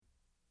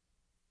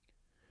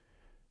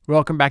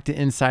Welcome back to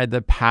Inside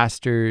the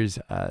Pastor's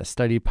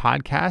Study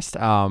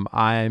Podcast.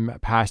 I'm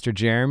Pastor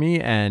Jeremy,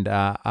 and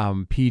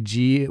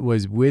PG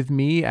was with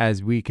me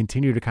as we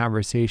continued a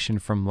conversation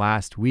from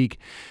last week,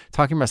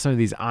 talking about some of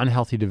these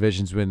unhealthy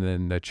divisions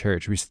within the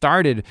church. We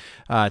started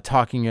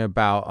talking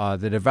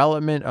about the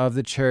development of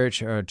the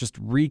church,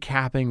 just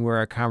recapping where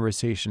our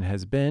conversation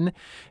has been,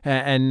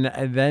 and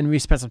then we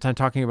spent some time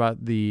talking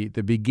about the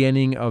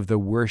beginning of the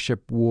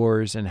worship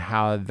wars and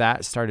how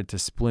that started to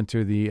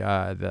splinter the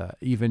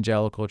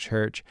evangelical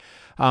church.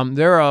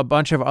 There are a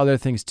bunch of other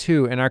things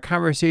too, and our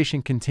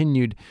conversation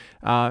continued,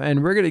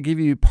 and we're going to give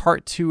you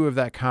part 2 of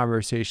that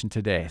conversation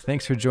today.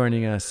 Thanks for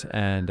joining us,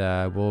 and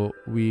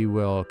we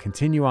will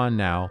continue on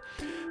now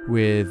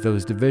with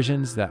those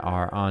divisions that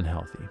are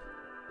unhealthy.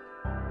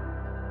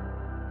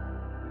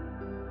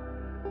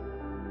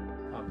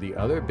 The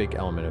other big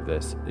element of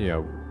this,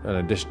 in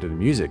addition to the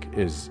music,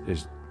 is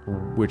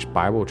which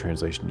Bible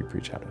translation you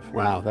preach out of.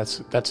 Wow,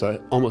 that's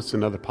almost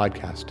another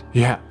podcast.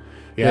 Yeah.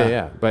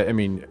 But I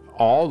mean,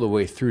 all the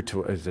way through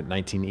to, is it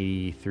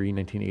 1983,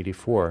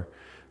 1984,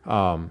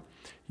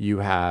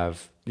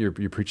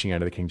 you're preaching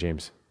out of the King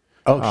James.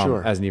 Oh,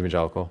 sure. As an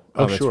evangelical.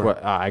 Sure.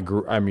 What I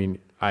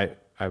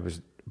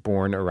was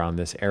born around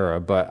this era,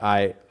 but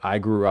I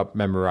grew up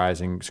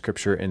memorizing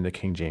scripture in the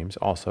King James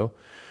also.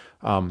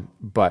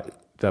 But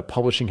the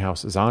publishing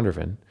house,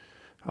 Zondervan,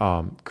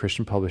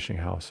 Christian publishing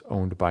house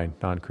owned by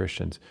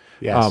non-Christians.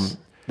 Yes.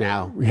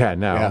 Now.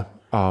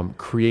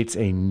 Creates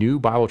a new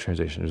Bible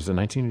translation. It was in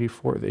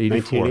 1984.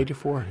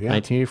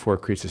 1984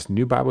 creates this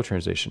new Bible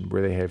translation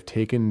where they have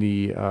taken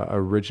the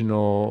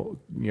original,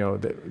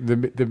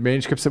 the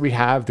manuscripts that we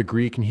have, the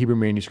Greek and Hebrew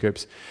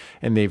manuscripts,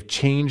 and they've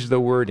changed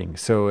the wording.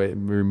 So it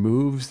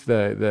removes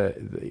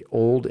the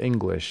Old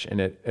English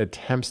and it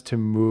attempts to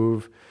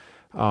move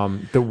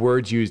the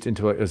words used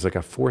into as like a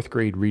 4th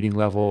grade reading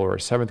level or a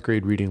 7th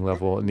grade reading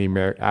level in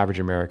the average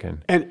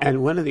American.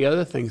 And one of the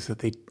other things that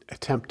they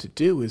attempt to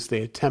do is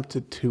they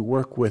attempted to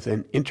work with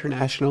an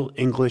international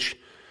English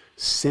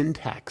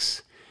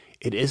syntax.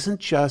 It isn't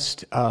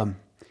just for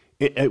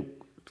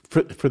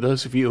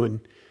those of you, and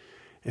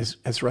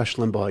as Rush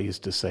Limbaugh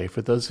used to say,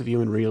 for those of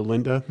you in Rio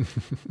Linda,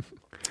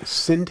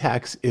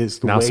 syntax is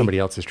the way. Now somebody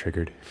else is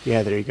triggered.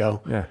 Yeah, there you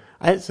go. Yeah.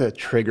 It's a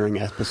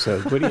triggering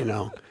episode. What do you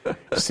know?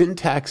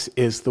 Syntax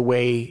is the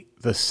way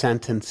the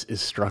sentence is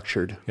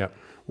structured. Yep.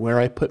 Where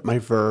I put my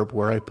verb,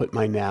 where I put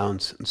my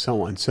nouns, and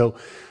so on. So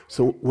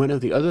one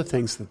of the other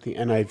things that the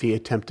NIV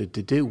attempted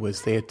to do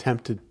was they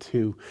attempted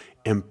to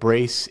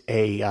embrace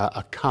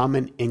a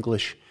common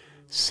English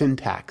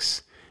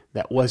syntax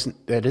that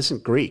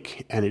isn't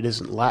Greek, and it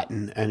isn't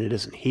Latin, and it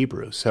isn't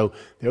Hebrew. So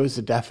there was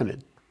a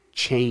definite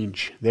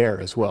change there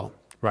as well.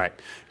 Right,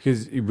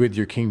 because with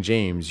your King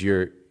James,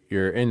 you're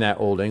in that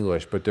Old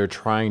English, but they're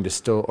trying to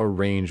still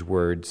arrange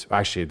words.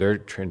 Actually, they're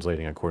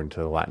translating according to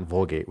the Latin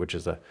Vulgate, which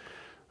is a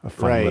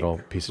fun little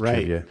piece of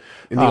trivia.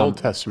 In the Old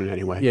Testament,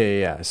 anyway.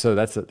 Yeah. So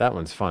that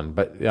one's fun.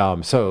 But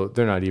so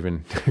they're not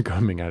even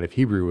coming out of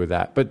Hebrew with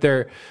that. But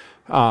they're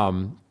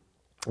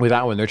with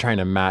that one, they're trying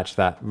to match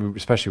that,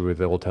 especially with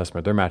the Old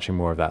Testament. They're matching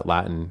more of that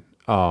Latin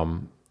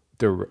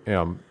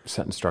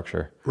sentence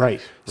structure. Right.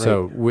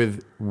 So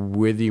with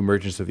the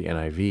emergence of the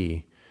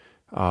NIV,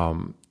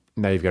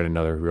 now you've got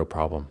another real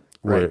problem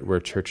where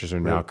churches are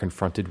now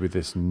confronted with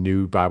this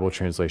new Bible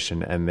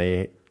translation, and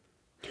they're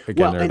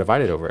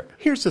divided over it.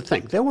 Here's the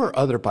thing. There were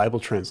other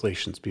Bible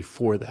translations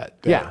before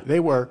that. There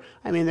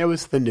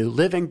was the New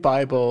Living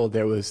Bible.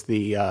 There was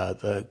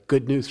the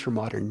Good News for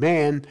Modern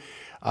Man.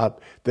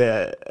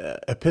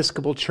 The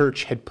Episcopal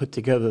Church had put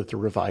together the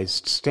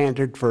Revised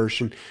Standard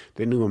Version.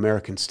 The New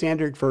American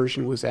Standard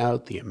Version was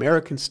out. The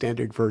American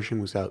Standard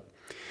Version was out.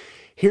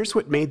 Here's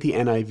what made the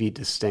NIV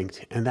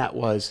distinct, and that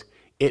was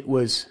it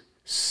was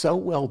so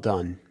well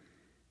done,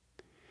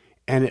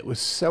 and it was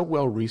so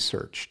well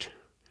researched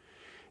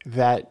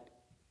that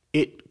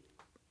it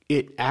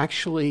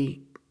actually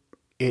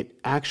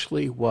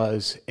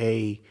was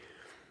a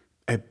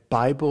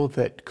Bible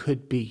that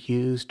could be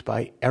used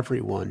by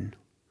everyone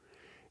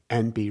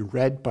and be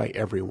read by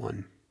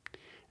everyone.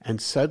 And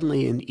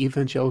suddenly in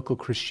evangelical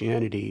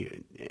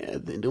Christianity,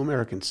 the New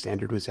American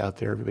Standard was out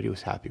there, everybody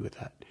was happy with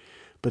that.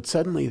 But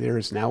suddenly there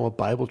is now a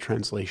Bible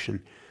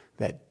translation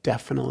that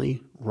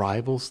definitely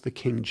rivals the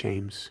King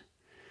James,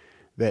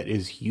 that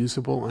is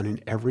usable on an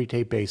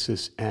everyday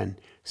basis, and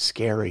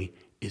scary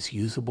is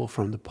usable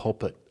from the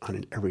pulpit on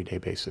an everyday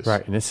basis.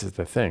 Right, and this is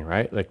the thing,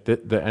 right? Like the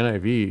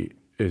NIV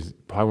is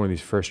probably one of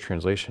these first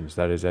translations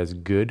that is as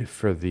good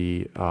for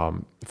the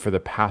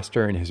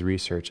pastor and his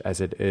research as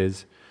it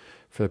is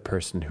for the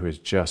person who has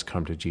just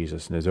come to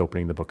Jesus and is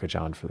opening the book of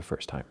John for the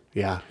first time.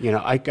 Yeah,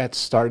 I got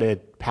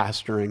started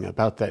pastoring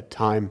about that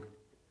time.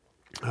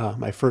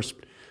 My first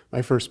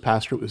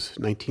pastorate was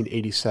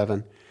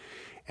 1987,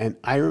 and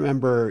I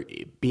remember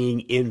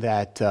being in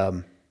that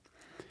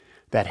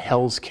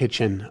Hell's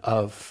Kitchen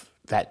of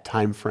that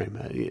time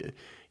frame.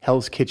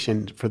 Hell's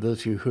Kitchen, for those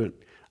of you who,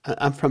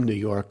 I'm from New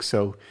York,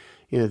 so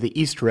the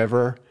East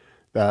River,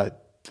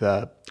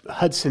 the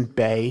Hudson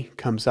Bay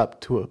comes up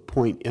to a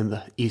point in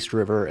the East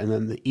River, and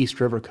then the East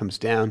River comes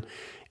down,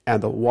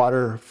 and the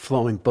water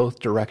flowing both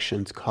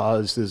directions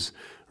causes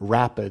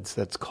rapids.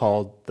 That's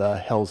called the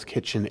Hell's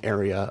Kitchen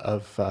area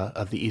of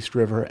the East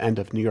River and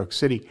of New York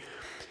City.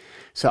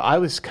 So I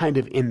was kind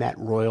of in that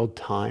roiled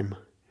time.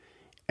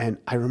 And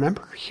I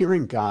remember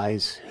hearing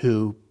guys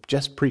who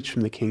just preached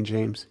from the King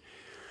James,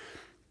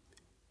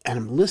 and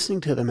I'm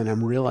listening to them and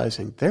I'm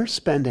realizing they're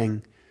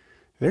spending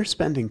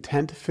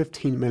 10 to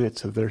 15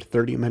 minutes of their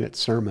 30-minute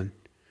sermon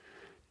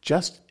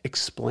just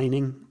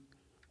explaining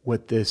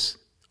what this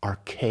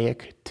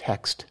archaic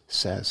text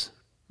says.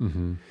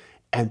 Mm-hmm.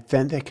 And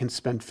then they can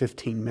spend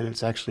 15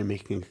 minutes actually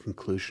making a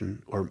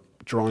conclusion or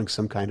drawing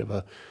some kind of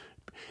a...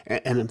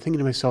 And I'm thinking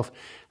to myself,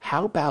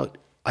 how about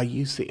I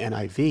use the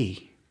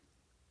NIV,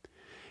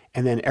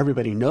 and then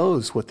everybody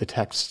knows what the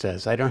text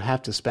says. I don't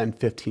have to spend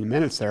 15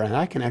 minutes there, and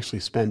I can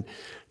actually spend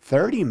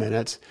 30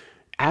 minutes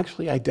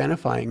actually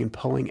identifying and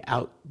pulling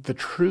out the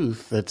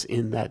truth that's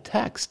in that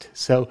text.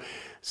 So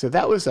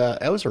that was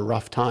a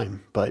rough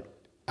time, but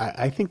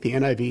I think the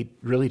NIV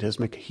really does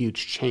make a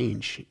huge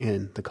change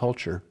in the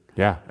culture.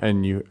 Yeah,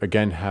 and you,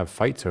 again, have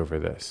fights over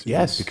this.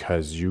 Yes.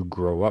 Because you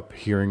grow up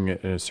hearing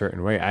it in a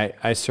certain way.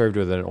 I served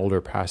with an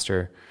older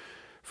pastor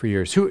for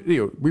years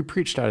who, we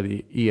preached out of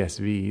the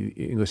ESV,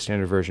 English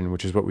Standard Version,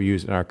 which is what we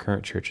use in our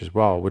current church as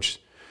well,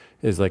 which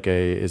is like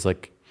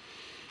the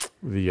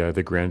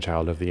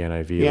grandchild of the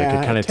NIV. Yeah,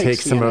 like it kind of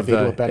takes some of the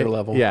to a better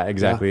level. Yeah,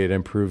 exactly. Yeah. It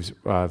improves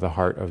the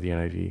heart of the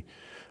NIV.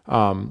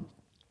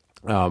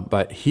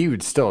 But he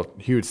would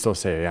still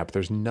say, yeah, but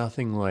there's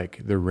nothing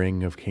like the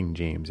ring of King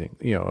James,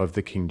 of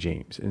the King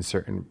James in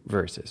certain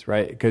verses,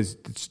 right? Because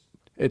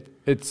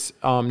it's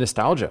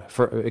nostalgia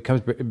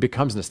it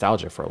becomes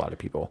nostalgia for a lot of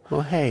people.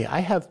 Well, hey, I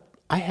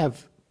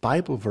have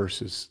Bible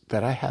verses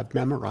that I have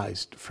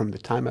memorized from the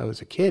time I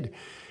was a kid,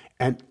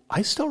 and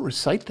I still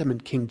recite them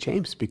in King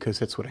James because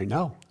that's what I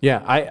know.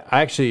 Yeah,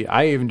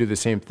 I even do the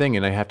same thing,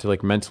 and I have to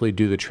mentally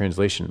do the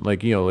translation.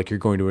 Like you're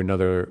going to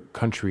another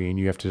country and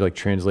you have to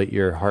translate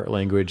your heart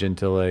language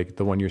into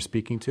the one you're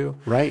speaking to.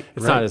 Right.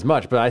 It's not as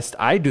much, but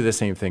I do the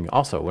same thing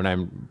also when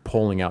I'm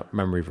pulling out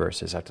memory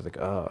verses. I have to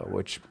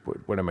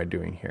what am I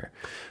doing here?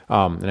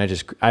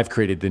 And I've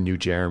created the New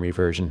Jeremy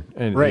version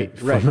and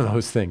from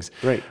those things.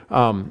 Right.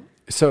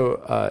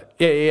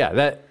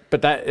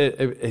 But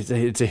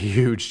it's a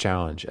huge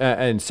challenge.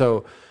 And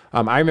so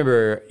I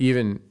remember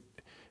even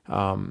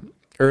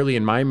early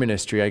in my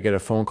ministry, I get a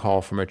phone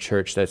call from a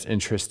church that's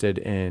interested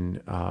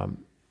in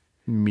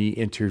me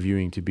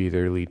interviewing to be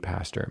their lead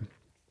pastor.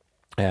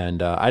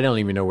 And I don't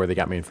even know where they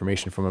got my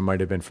information from. It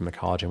might have been from the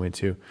college I went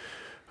to.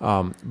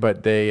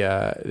 But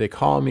they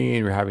call me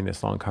and we're having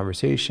this long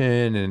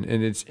conversation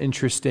and it's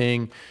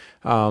interesting.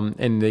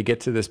 And they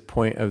get to this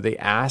point of they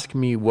ask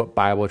me what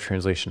Bible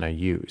translation I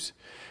use.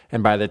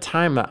 And by the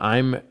time that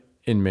I'm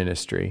in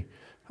ministry,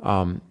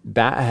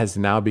 that has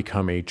now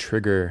become a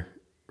trigger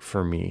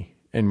for me.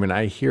 And when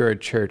I hear a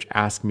church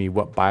ask me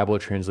what Bible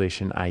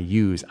translation I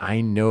use,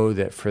 I know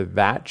that for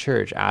that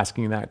church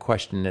asking that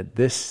question at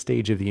this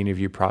stage of the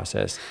interview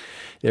process,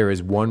 there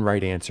is one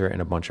right answer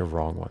and a bunch of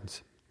wrong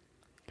ones.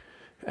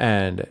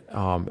 And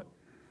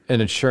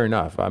sure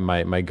enough,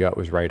 my gut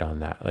was right on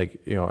that.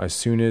 As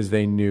soon as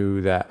they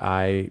knew that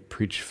I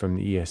preached from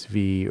the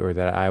ESV or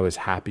that I was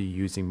happy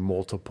using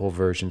multiple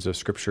versions of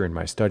Scripture in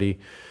my study,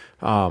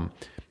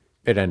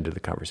 it ended the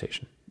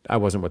conversation. I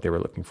wasn't what they were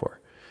looking for.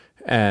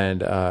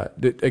 And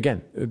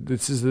again,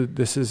 this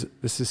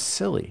is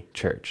silly,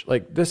 church.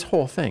 This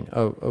whole thing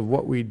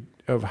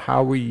of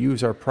how we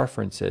use our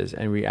preferences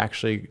and we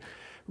actually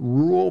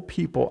rule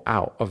people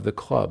out of the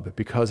club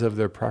because of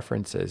their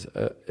preferences.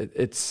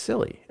 It's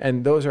silly.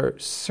 And those are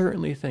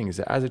certainly things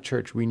that as a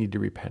church we need to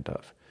repent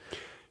of.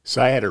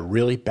 So I had a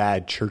really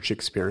bad church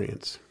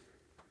experience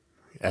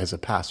as a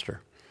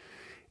pastor.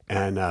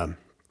 And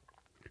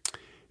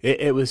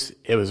it was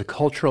a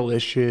cultural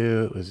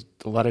issue. It was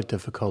a lot of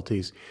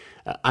difficulties.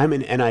 I'm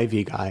an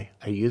NIV guy.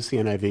 I use the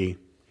NIV.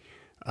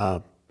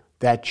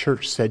 That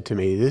church said to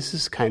me, this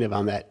is kind of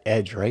on that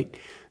edge, right?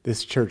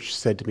 This church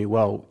said to me,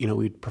 well,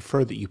 we'd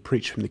prefer that you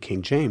preach from the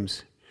King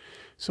James.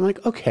 So I'm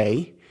like,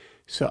 okay.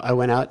 So I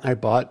went out and I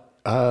bought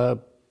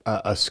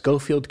a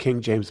Schofield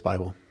King James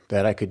Bible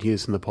that I could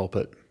use in the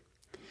pulpit.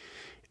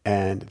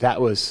 And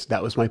that was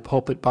my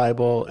pulpit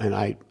Bible, and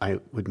I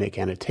would make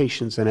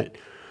annotations in it.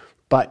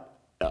 But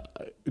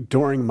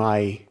during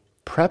my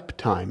prep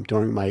time,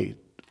 during my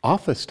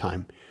office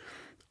time,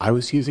 I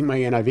was using my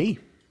NIV.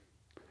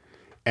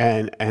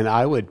 And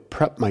I would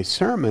prep my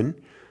sermon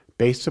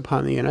based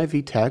upon the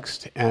NIV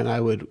text, and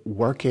I would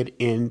work it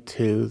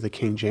into the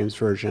King James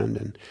Version,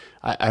 and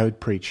I would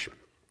preach.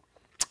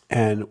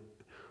 And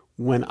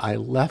when I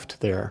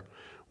left there,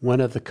 one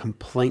of the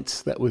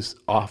complaints that was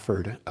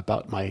offered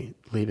about my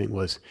leaving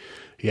was,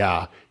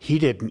 yeah, he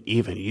didn't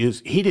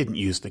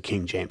use the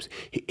King James.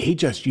 He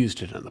just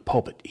used it in the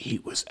pulpit. He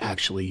was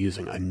actually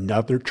using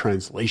another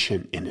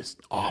translation in his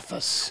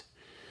office.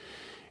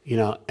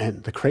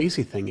 And the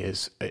crazy thing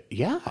is,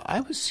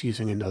 I was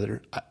using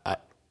another...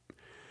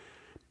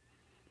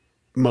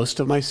 most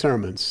of my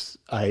sermons,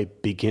 I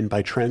begin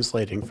by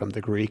translating from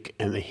the Greek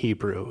and the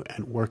Hebrew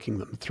and working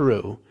them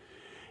through.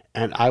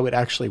 And I would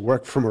actually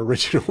work from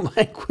original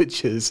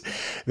languages.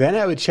 Then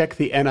I would check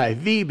the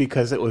NIV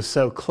because it was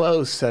so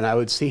close, and I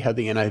would see how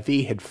the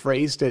NIV had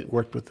phrased it,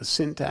 worked with the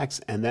syntax,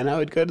 and then I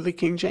would go to the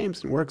King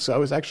James and work. So I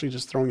was actually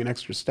just throwing an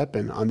extra step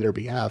in on their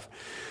behalf.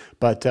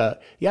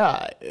 But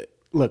yeah,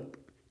 look,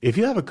 if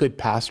you have a good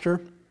pastor,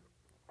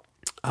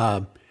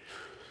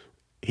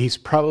 he's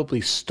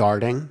probably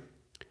starting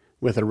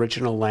with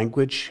original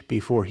language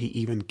before he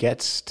even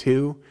gets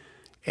to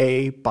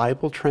a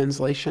Bible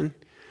translation.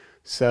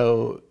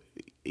 So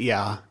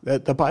yeah,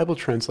 the Bible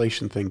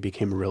translation thing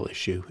became a real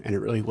issue, and it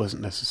really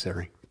wasn't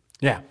necessary.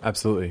 Yeah,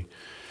 absolutely.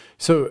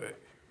 So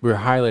we're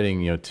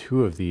highlighting,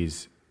 two of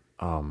these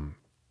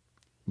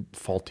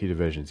faulty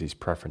divisions, these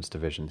preference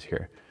divisions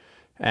here,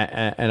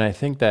 and I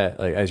think that,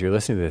 like, as you're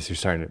listening to this, you're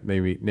starting to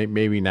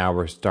maybe now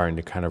we're starting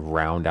to kind of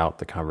round out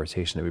the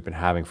conversation that we've been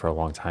having for a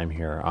long time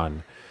here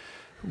on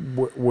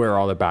where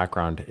all the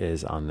background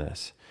is on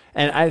this.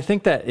 And I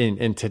think that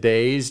in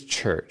today's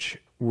church,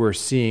 we're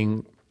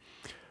seeing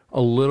a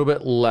little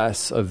bit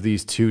less of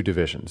these two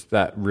divisions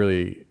that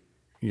really,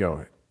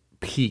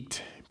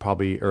 peaked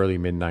probably early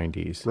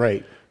mid-90s.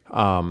 Right.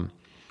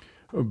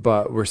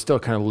 But we're still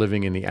kind of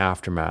living in the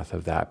aftermath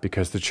of that,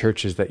 because the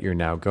churches that you're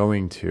now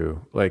going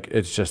to, like,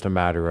 it's just a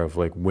matter of,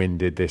 like, when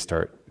did they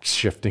start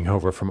shifting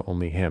over from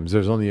only hymns?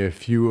 There's only a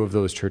few of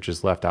those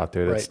churches left out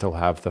there that Right. still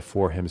have the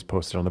 4 hymns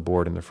posted on the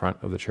board in the front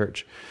of the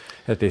church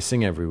that they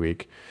sing every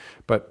week.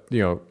 But,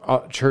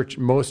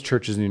 most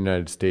churches in the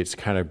United States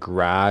kind of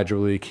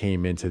gradually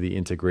came into the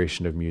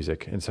integration of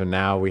music. And so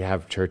now we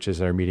have churches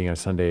that are meeting on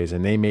Sundays,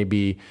 and they may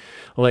be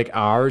like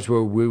ours,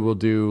 where we will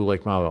do,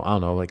 like, I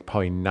don't know, like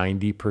probably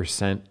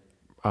 90%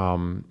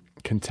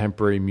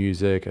 contemporary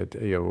music.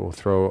 We'll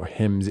throw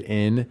hymns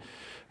in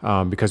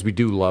because we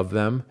do love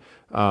them.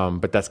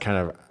 But that's kind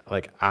of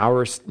like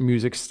our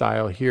music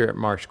style here at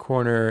Marsh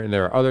Corner. And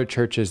there are other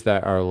churches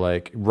that are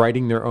like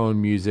writing their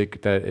own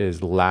music that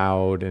is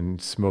loud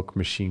and smoke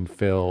machine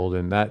filled.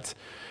 And that's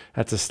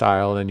a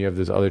style. And you have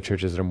those other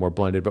churches that are more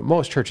blended, but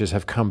most churches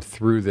have come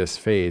through this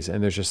phase,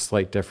 and there's just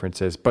slight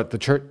differences, but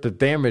the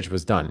damage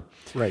was done.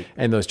 Right.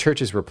 And those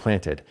churches were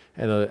planted,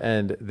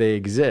 and they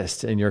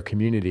exist in your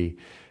community.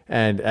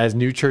 And as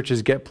new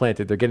churches get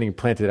planted, they're getting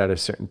planted out of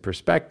certain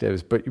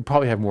perspectives, but you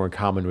probably have more in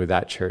common with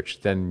that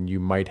church than you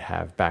might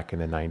have back in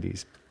the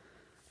 90s.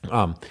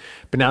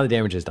 But now the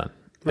damage is done.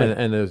 Right.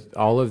 And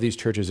all of these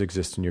churches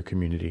exist in your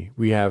community.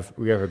 We have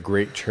a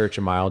great church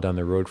a mile down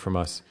the road from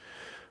us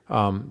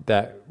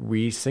that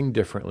we sing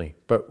differently,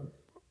 but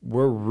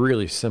we're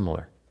really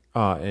similar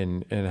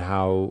in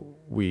how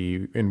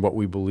in what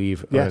we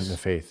believe in the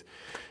faith.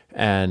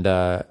 And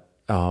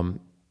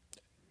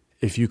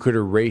if you could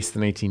erase the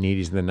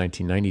 1980s and the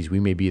 1990s, we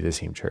may be the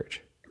same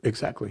church.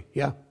 Exactly.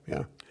 Yeah.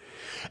 Yeah.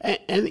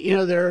 And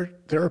there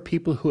are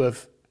people who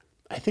have,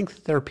 I think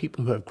that there are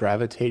people who have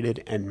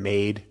gravitated and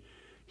made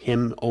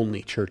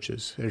hymn-only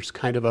churches. There's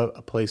kind of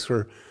a place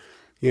where,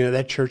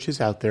 that church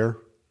is out there.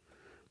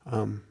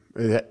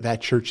 That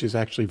church is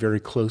actually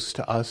very close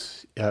to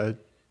us.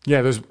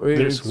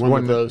 There's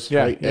one of those.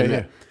 Yeah, right?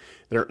 Yeah.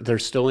 They're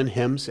still in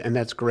hymns, and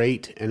that's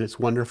great, and it's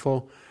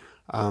wonderful.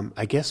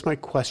 I guess my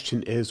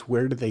question is,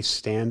 where do they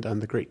stand on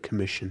the Great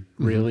Commission,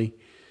 really?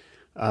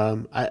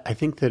 Mm-hmm. I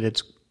think that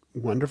it's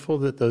wonderful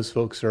that those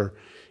folks are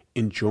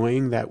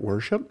enjoying that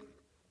worship.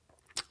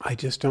 I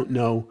just don't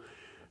know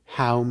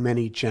how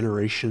many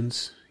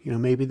generations,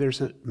 maybe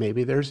there's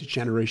a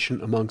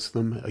generation amongst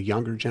them, a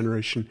younger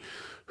generation,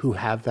 who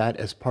have that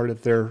as part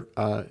of their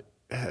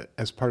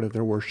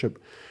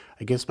worship.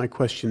 I guess my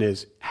question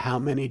is, how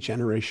many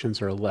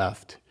generations are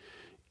left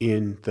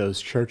in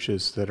those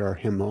churches that are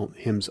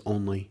hymns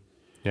only?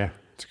 Yeah,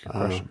 that's a good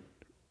question.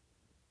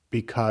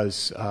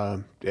 Because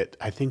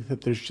I think that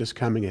there's just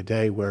coming a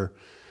day where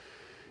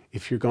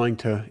if you're going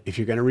to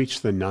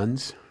reach the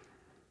nuns,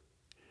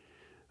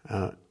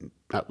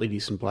 not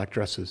ladies in black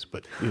dresses,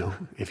 but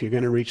if you're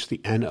going to reach the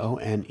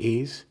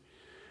NONEs,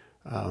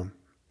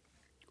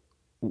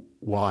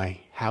 why?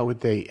 How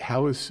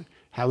is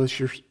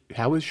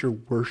your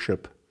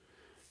worship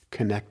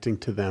connecting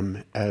to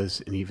them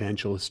as an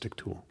evangelistic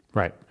tool?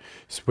 Right.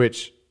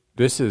 Which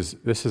this is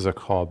a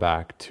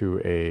callback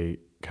to a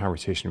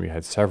conversation we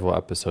had several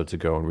episodes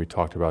ago when we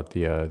talked about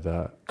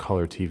the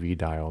color TV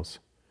dials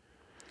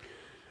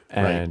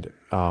and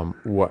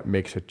what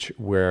makes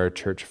where a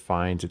church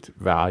finds its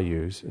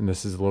values. And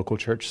this is local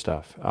church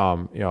stuff.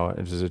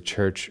 Does a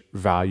church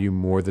value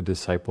more the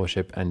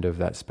discipleship end of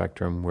that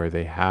spectrum, where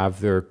they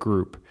have their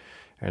group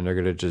and they're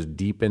going to just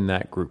deepen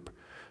that group,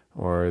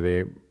 or are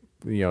they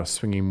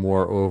swinging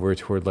more over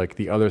toward like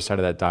the other side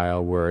of that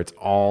dial, where it's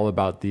all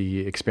about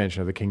the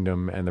expansion of the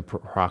kingdom and the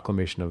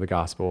proclamation of the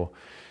gospel,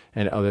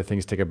 and other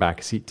things take a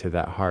back seat to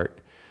that heart.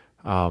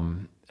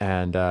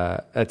 And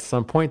at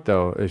some point,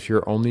 though, if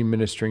you're only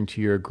ministering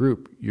to your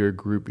group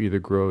either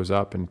grows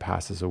up and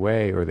passes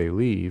away, or they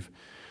leave.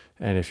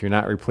 And if you're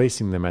not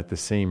replacing them at the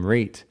same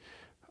rate,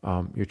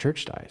 your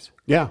church dies.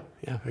 Yeah,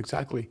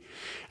 exactly.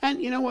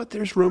 And you know what?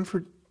 There's room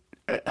for,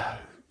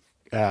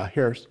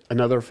 here's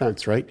another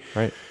offense, right?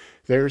 Right.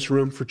 There's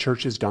room for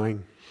churches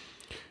dying.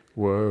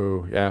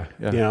 Whoa, yeah.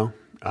 You know,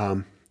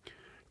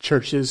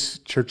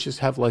 churches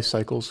have life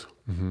cycles.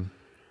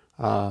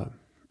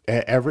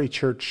 Every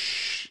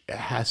church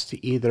has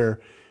to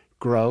either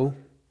grow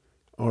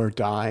or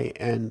die,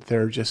 and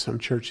there are just some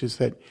churches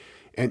that,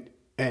 and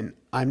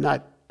I'm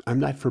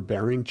not for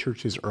burying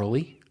churches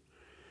early.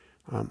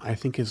 I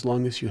think as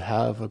long as you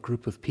have a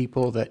group of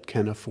people that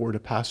can afford a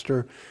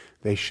pastor,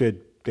 they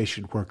should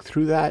work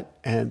through that,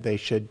 and they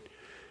should.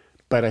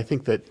 But I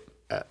think that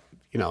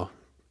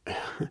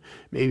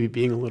maybe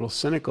being a little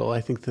cynical,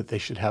 I think that they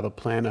should have a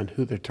plan on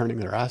who they're turning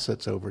their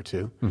assets over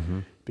to,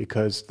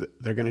 because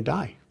they're going to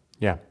die.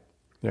 Yeah.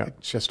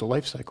 It's just a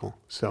life cycle.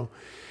 So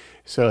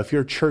if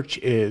your church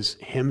is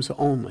hymns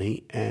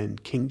only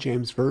and King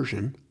James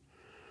Version,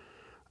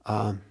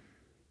 who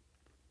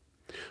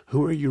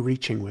are you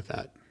reaching with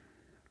that?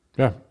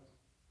 Yeah,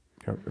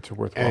 it's a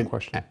worthwhile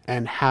question.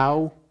 And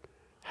how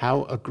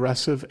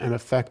aggressive and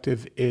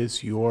effective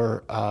is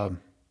your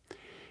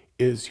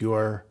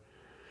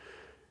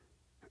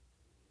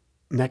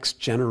next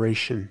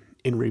generation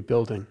in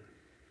rebuilding?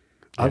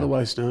 Yeah.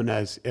 Otherwise known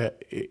as,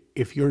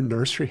 if your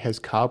nursery has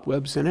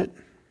cobwebs in it,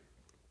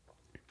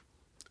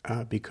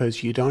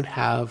 because you don't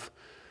have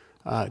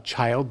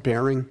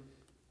childbearing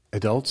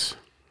adults.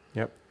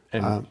 Yep.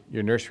 And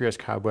your nursery has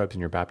cobwebs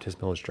and your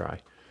baptismal is dry.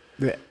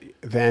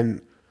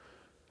 Then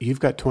you've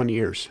got 20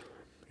 years.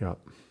 Yep.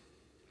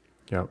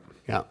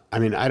 Yeah. I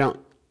mean,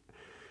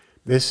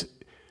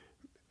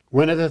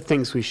 one of the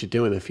things we should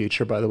do in the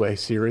future, by the way,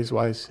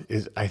 series-wise,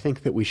 is I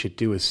think that we should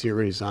do a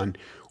series on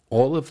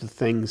all of the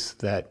things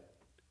that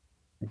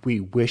we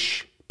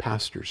wish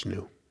pastors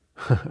knew.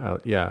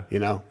 Yeah. You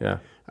know? Yeah.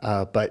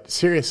 But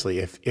seriously,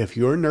 if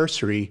your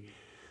nursery,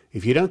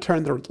 if you don't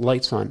turn the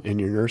lights on in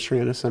your nursery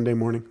on a Sunday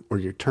morning, or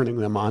you're turning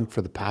them on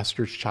for the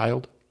pastor's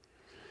child,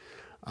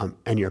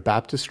 and your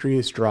baptistry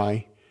is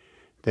dry,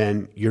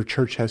 then your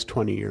church has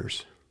 20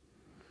 years.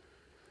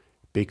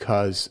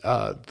 Because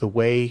the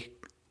way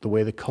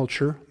the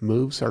culture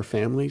moves our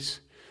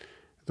families,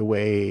 the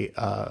way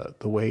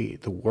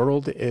the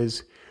world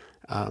is,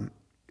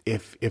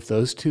 if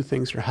those two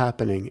things are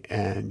happening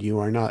and you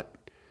are not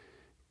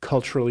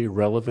culturally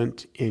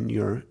relevant in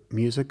your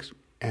music,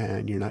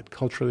 and you're not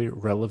culturally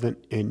relevant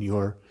in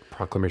your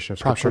proclamation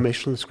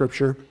of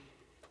Scripture,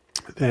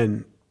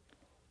 then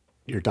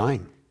you're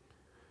dying.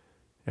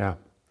 Yeah.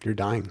 You're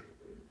dying.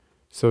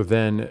 So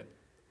then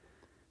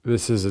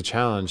this is a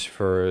challenge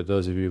for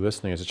those of you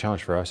listening. It's a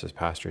challenge for us as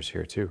pastors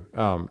here too.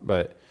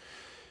 But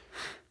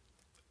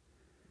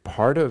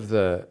part of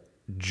the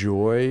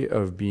joy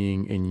of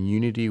being in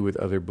unity with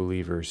other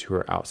believers who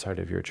are outside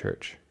of your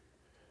church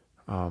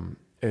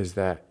is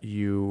that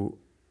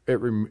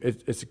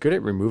it's good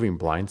at removing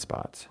blind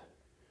spots.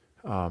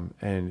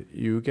 And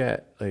you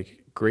get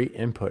like great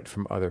input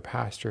from other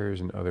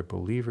pastors and other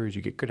believers.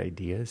 You get good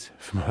ideas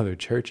from other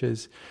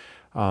churches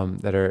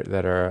that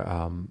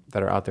are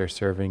out there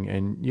serving,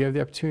 and you have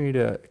the opportunity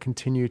to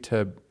continue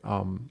to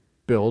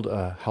build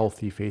a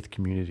healthy faith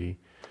community.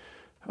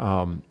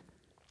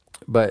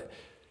 But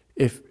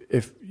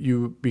if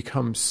you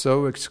become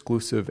so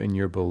exclusive in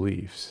your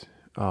beliefs,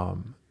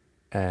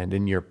 and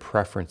in your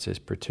preferences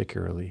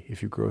particularly,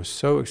 if you grow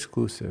so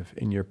exclusive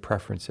in your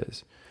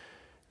preferences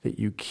that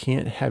you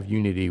can't have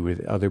unity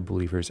with other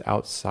believers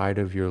outside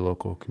of your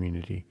local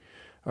community,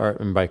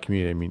 and by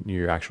community I mean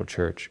your actual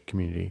church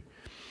community,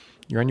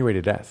 you're on your way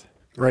to death.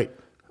 Right.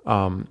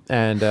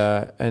 And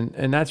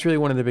that's really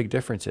one of the big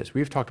differences.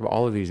 We've talked about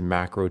all of these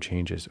macro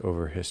changes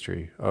over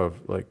history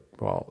of like,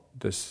 well,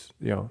 this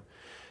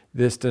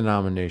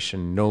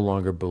denomination no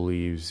longer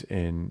believes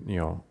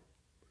in,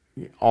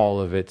 all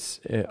of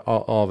its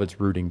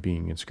rooting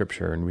being in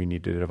Scripture, and we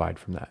need to divide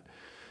from that.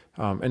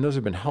 And those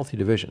have been healthy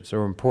divisions.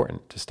 They're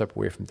important to step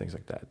away from things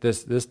like that.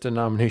 This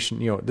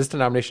denomination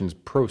is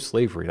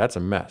pro-slavery. That's a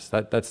mess.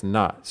 That's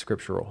not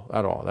scriptural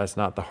at all. That's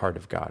not the heart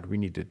of God. We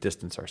need to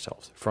distance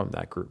ourselves from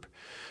that group.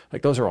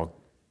 Like, those are all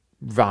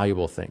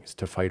valuable things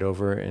to fight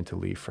over and to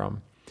leave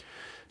from.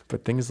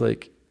 But things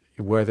like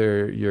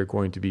whether you're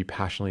going to be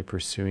passionately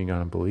pursuing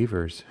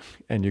non-believers,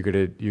 and you're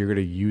gonna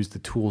use the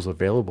tools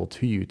available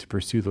to you to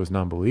pursue those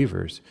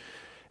non-believers,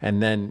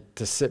 and then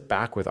to sit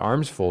back with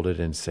arms folded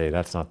and say,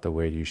 that's not the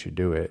way you should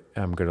do it,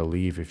 I'm going to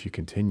leave if you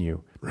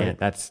continue. Right.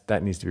 And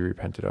that needs to be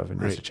repented of and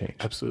needs to change.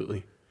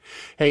 Absolutely.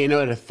 Hey,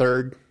 a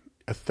third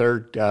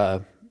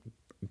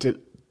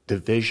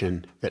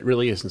division that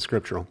really isn't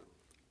scriptural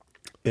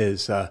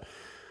is,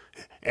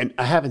 and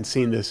I haven't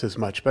seen this as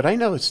much, but I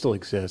know it still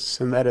exists,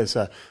 and that is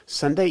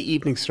Sunday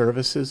evening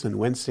services and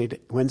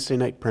Wednesday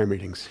night prayer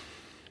meetings.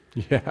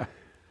 Yeah.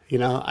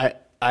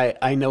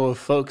 I know of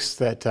folks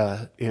that,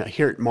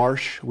 here at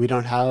Marsh, we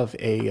don't have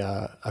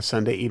a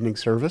Sunday evening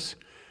service.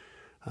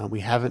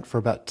 We haven't for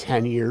about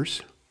 10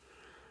 years.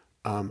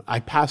 I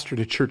pastored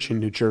a church in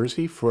New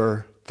Jersey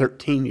for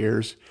 13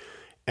 years,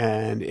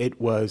 and it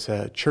was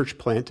a church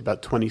plant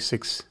about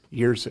 26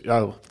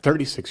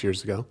 36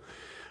 years ago,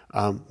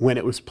 when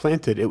it was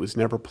planted, it was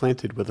never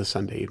planted with a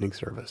Sunday evening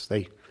service.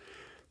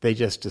 They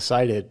just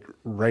decided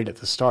right at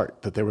the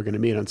start that they were going to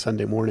meet on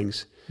Sunday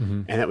mornings,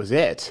 and that was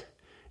it.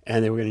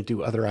 And they were going to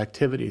do other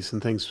activities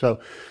and things. So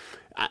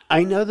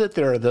I know that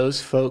there are those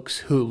folks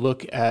who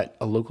look at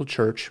a local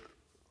church.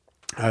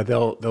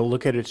 They'll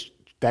look at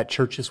that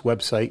church's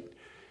website.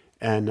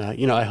 And,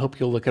 I hope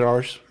you'll look at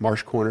ours,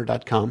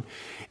 marshcorner.com.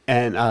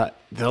 And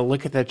they'll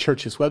look at that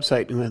church's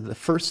website. And the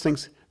first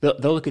things, they'll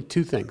look at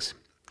two things.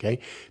 Okay,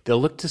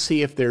 they'll look to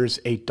see if there's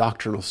a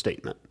doctrinal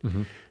statement.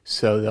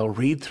 So they'll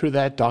read through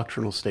that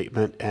doctrinal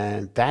statement,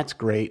 and that's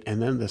great.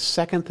 And then the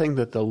second thing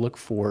that they'll look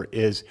for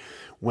is,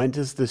 when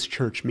does this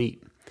church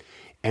meet?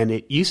 And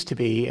it used to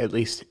be, at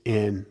least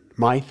in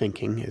my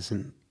thinking, as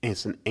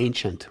an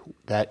ancient,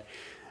 that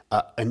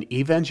an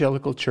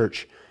evangelical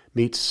church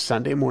meets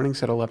Sunday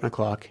mornings at 11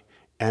 o'clock,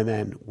 and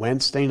then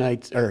Wednesday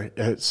nights or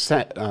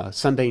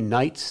Sunday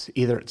nights,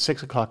 either at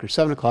 6 o'clock or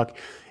 7 o'clock,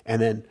 and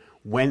then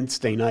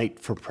Wednesday night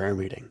for prayer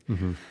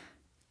meeting.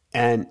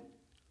 And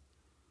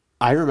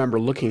I remember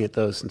looking at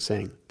those and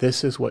saying,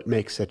 this is what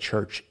makes a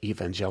church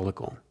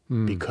evangelical,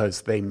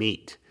 because they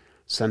meet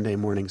Sunday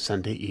morning,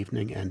 Sunday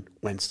evening, and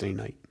Wednesday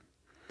night.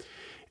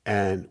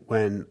 And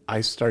when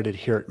I started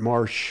here at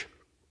Marsh,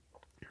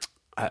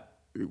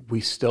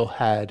 we still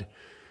had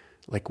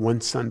like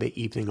one Sunday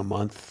evening a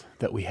month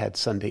that we had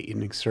Sunday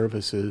evening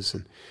services,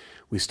 and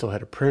we still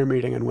had a prayer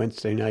meeting on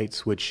Wednesday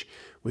nights, which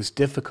was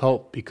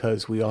difficult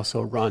because we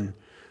also run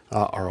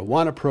our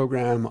Awana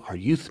program, our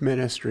youth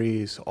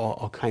ministries,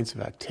 all kinds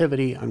of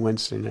activity on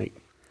Wednesday night.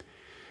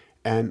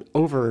 And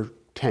over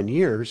 10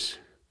 years,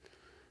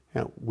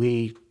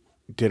 we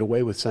did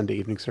away with Sunday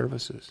evening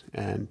services,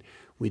 and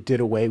we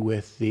did away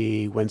with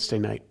the Wednesday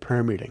night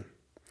prayer meeting.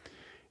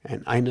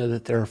 And I know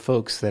that there are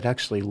folks that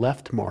actually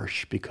left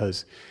Marsh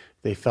because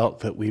they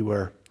felt that we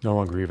were no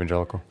longer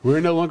evangelical. We're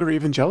no longer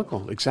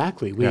evangelical.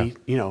 Exactly.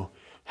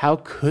 How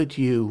could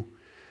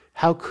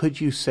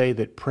you say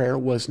that prayer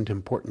wasn't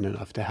important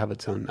enough to have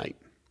its own night?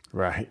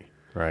 Right.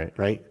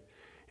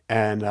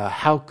 And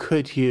how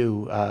could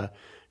you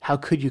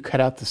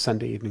cut out the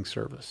Sunday evening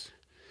service?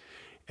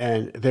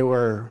 And there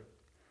were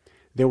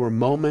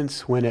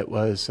moments when it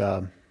was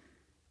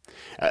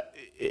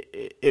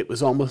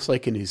almost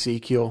like in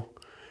Ezekiel,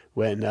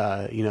 when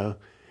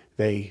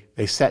they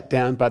sat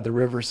down by the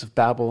rivers of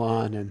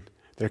Babylon, and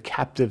their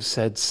captives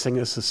said, "Sing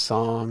us a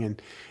song,"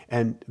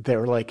 and they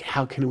were like,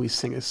 "How can we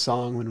sing a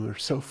song when we're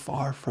so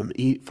far from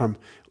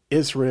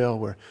Israel?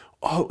 Where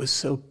it was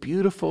so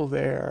beautiful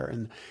there,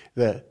 and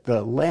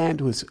the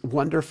land was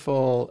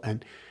wonderful."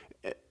 And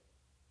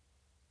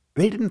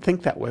they didn't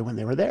think that way when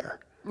they were there.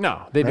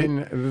 No, they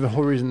didn't. The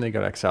whole reason they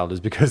got exiled is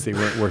because they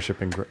weren't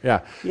worshiping.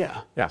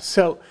 Yeah.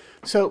 So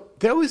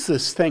there was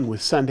this thing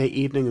with Sunday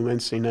evening and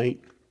Wednesday night.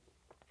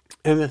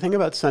 And the thing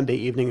about Sunday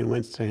evening and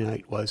Wednesday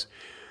night was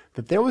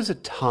that there was a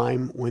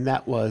time when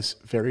that was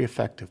very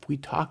effective. We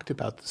talked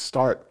about the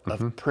start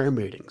of prayer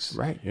meetings,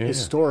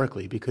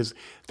 historically, because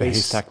the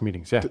haystack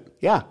meetings,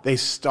 they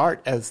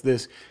start as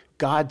this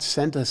God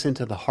sent us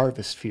into the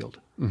harvest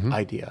field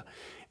idea.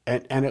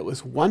 And it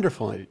was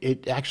wonderful.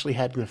 It actually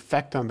had an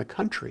effect on the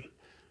country.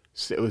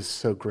 It was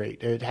so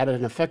great. It had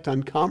an effect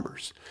on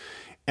commerce.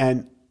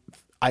 And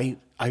I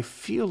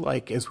feel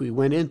like as we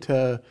went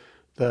into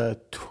the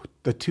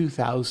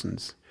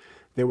 2000s,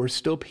 there were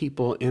still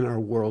people in our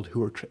world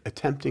who were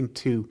attempting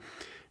to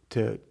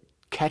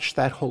catch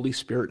that Holy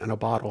Spirit in a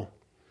bottle.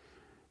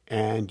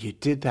 And you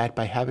did that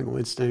by having a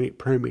Wednesday night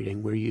prayer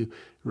meeting where you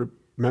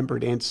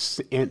remembered Aunt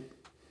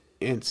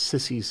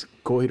Sissy's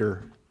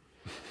goiter,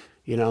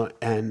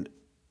 and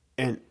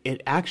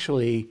it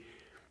actually,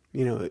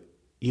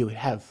 you would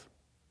have,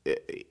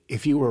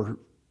 if you were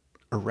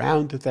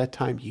around at that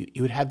time, you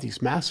would have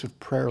these massive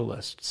prayer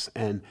lists,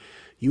 and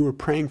you were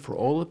praying for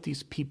all of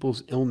these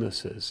people's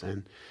illnesses,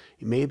 and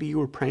maybe you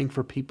were praying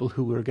for people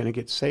who were going to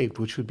get saved,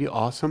 which would be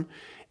awesome.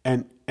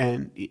 And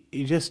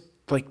you just,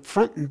 like,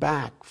 front and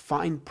back,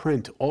 fine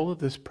print, all of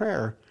this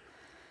prayer.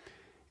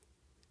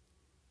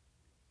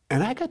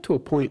 And I got to a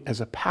point as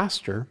a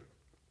pastor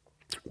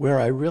where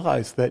I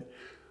realized that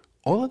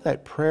all of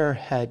that prayer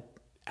had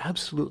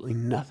absolutely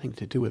nothing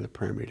to do with a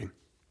prayer meeting.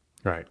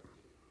 Right.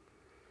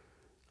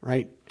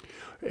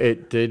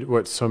 It did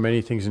what so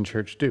many things in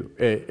church do.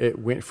 It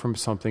went from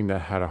something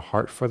that had a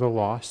heart for the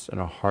lost and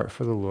a heart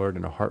for the Lord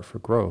and a heart for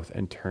growth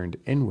and turned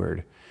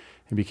inward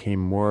and became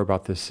more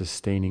about the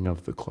sustaining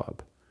of the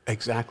club.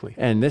 Exactly.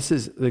 And this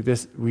is like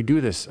this. We do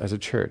this as a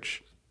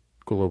church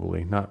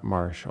globally, not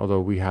Marsh, although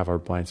we have our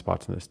blind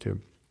spots in this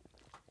too.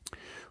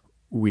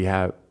 We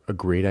have a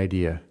great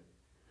idea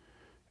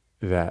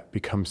that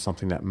becomes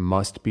something that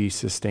must be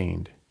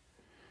sustained.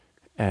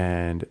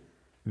 And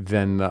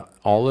then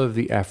all of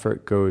the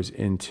effort goes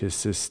into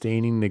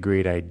sustaining the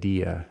great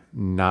idea,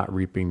 not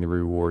reaping the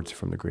rewards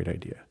from the great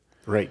idea.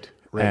 Right.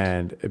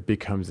 And it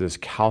becomes this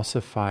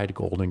calcified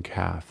golden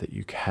calf that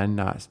you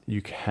cannot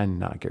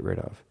get rid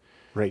of.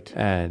 Right.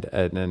 And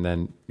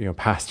then,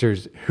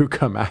 pastors who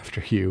come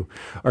after you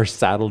are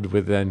saddled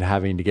with then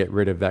having to get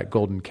rid of that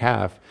golden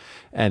calf,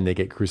 and they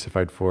get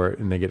crucified for it,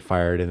 and they get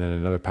fired, and then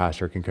another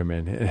pastor can come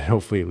in and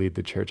hopefully lead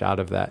the church out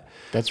of that.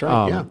 That's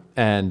right. Yeah.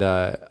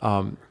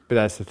 But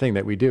that's the thing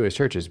that we do as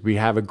churches. We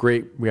have a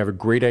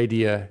great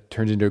idea,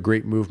 turns into a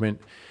great movement.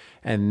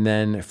 And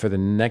then for the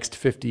next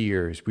 50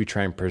 years, we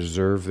try and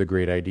preserve the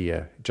great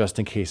idea just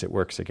in case it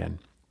works again.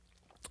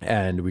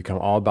 And we come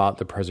all about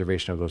the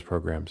preservation of those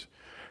programs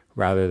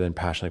rather than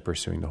passionately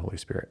pursuing the Holy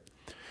Spirit.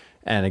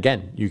 And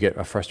again, you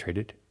get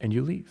frustrated and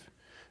you leave.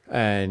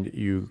 And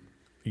you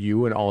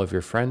and all of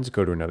your friends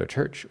go to another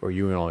church, or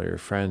you and all of your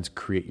friends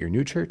create your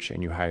new church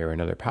and you hire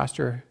another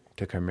pastor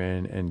to come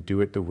in and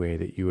do it the way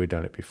that you had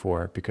done it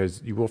before,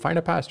 because you will find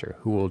a pastor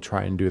who will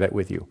try and do that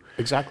with you.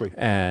 Exactly.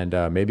 And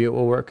maybe it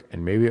will work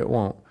and maybe it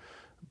won't,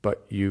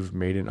 but you've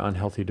made an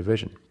unhealthy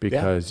division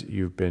because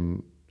you've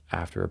been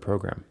after a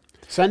program.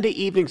 Sunday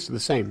evenings are the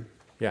same.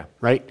 Yeah.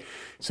 Right?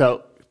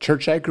 So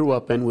church I grew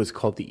up in was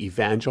called the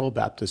Evangel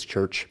Baptist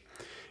Church.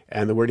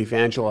 And the word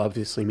evangel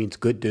obviously means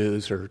good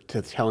news, or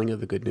the telling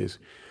of the good news.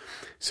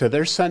 So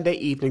their Sunday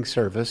evening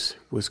service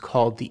was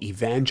called the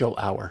Evangel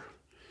Hour.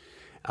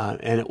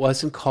 And it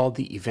wasn't called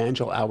the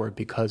Evangel Hour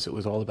because it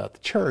was all about the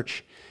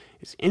church.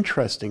 It's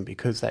interesting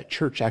because that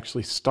church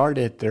actually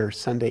started their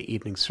Sunday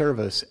evening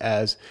service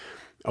as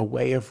a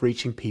way of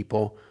reaching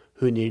people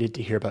who needed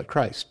to hear about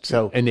Christ.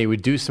 And they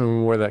would do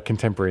some more of that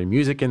contemporary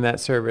music in that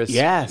service.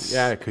 Yes.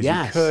 Yeah, because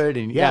you could.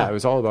 And it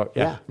was all about,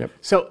 Yep.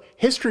 So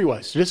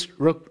history-wise, just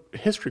real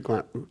history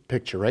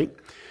picture, right?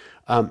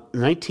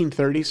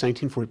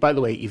 1930s, 1940s. By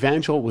the way,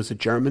 Evangel was a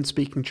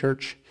German-speaking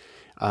church.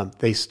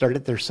 They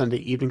started their Sunday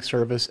evening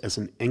service as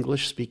an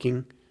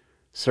English-speaking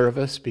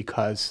service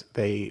because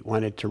they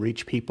wanted to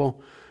reach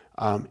people.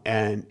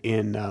 And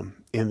in the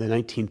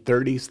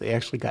 1930s, they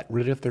actually got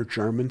rid of their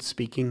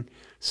German-speaking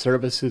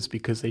services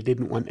because they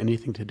didn't want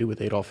anything to do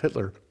with Adolf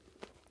Hitler.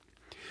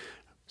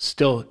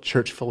 Still a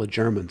church full of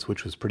Germans,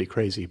 which was pretty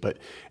crazy. But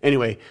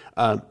anyway,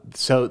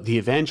 so the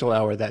Evangel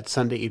Hour, that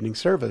Sunday evening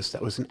service,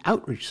 that was an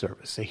outreach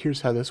service. So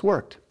here's how this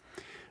worked.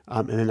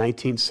 In the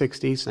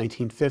 1960s,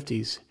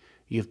 1950s,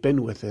 you've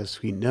been with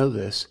us, we know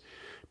this,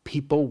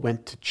 people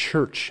went to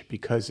church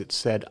because it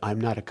said, I'm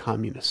not a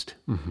communist,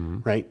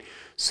 right?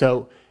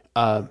 So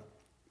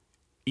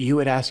you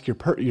would ask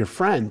your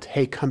friend,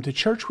 hey, come to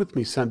church with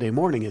me Sunday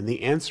morning. And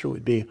the answer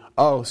would be,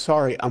 oh,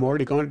 sorry, I'm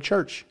already going to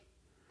church.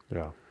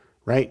 Yeah.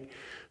 Right?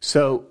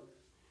 So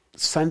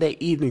Sunday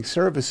evening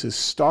services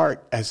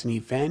start as an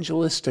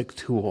evangelistic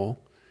tool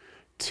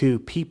to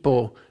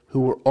people who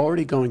were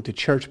already going to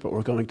church, but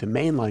were going to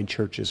mainline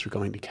churches or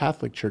going to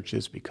Catholic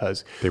churches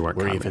because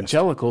we're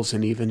evangelicals,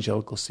 and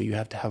evangelicals say you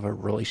have to have a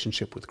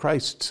relationship with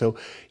Christ. So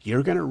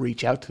you're going to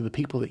reach out to the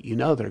people that you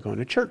know that are going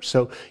to church.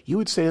 So you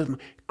would say to them,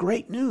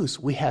 great news,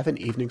 we have an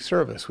evening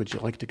service. Would you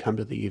like to come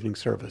to the evening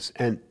service?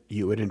 And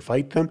you would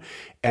invite them.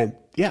 And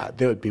yeah,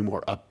 there would be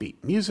more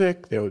upbeat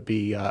music. There would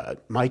be,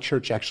 my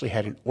church actually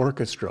had an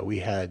orchestra. We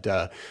had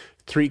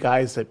 3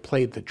 guys that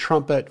played the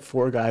trumpet,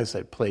 4 guys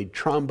that played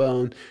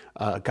trombone,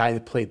 a guy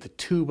that played the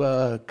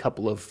tuba, a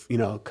couple of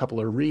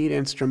reed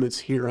instruments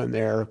here and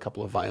there, a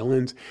couple of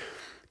violins.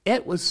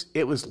 It was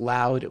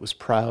loud, it was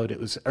proud, it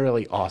was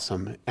really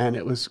awesome, and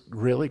it was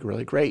really,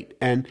 really great.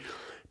 And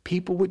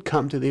people would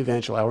come to the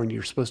Evangel Hour, and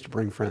you're supposed to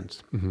bring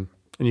friends. Mm-hmm.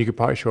 And you could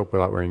probably show up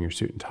without wearing your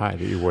suit and tie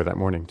that you wore that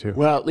morning too.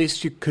 Well, at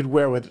least you could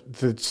wear with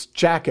the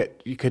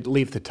jacket, you could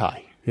leave the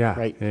tie. Yeah.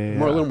 Right?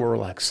 Yeah. A little more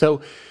relaxed.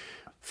 So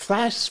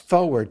fast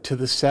forward to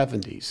the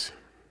 70s.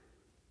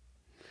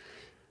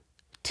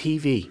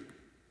 TV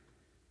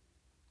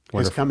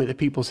has come into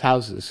people's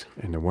houses.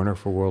 In the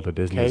wonderful world of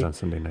Disney's on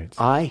Sunday nights.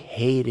 I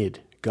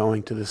hated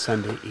going to the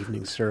Sunday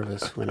evening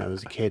service when I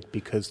was a kid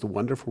because the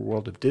wonderful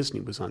world of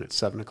Disney was on at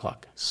 7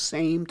 o'clock.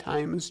 Same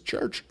time as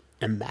church.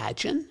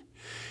 Imagine.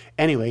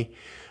 Anyway,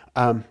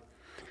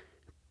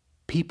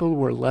 people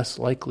were less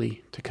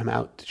likely to come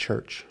out to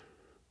church.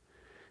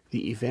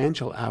 The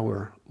Evangel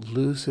Hour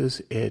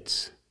loses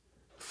its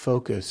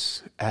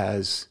focus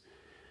as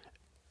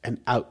an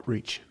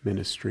outreach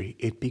ministry.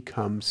 It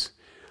becomes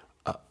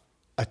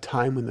a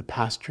time when the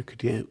pastor could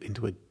get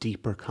into a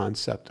deeper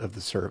concept of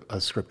the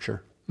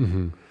Scripture.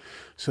 Mm-hmm.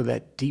 So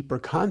that deeper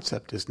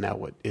concept is now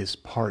what is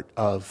part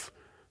of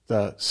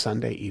the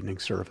Sunday evening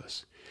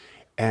service.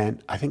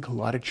 And I think a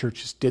lot of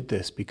churches did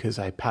this because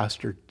I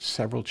pastored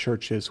several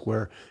churches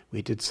where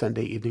we did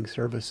Sunday evening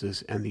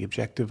services, and the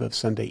objective of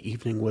Sunday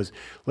evening was,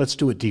 let's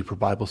do a deeper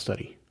Bible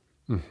study.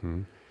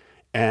 Mm-hmm.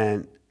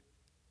 And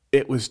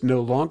it was no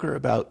longer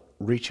about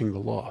reaching the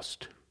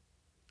lost.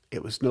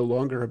 It was no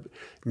longer,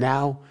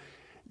 now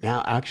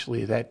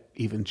actually that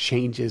even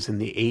changes in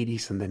the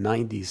 80s and the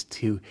 90s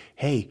to,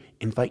 hey,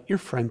 invite your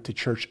friend to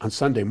church on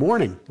Sunday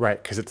morning.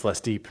 Right, because it's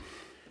less deep.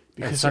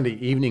 Because Sunday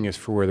evening is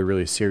for where the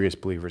really serious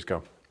believers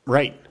go.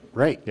 Right.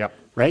 Yep.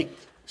 Right.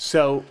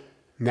 So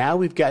now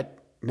we've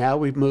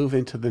moved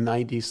into the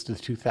 90s to the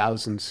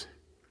 2000s.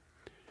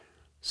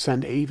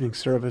 Sunday evening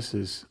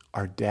services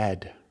are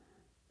dead,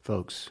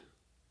 folks.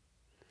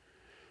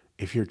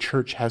 if your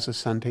church has a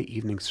Sunday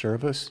evening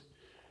service,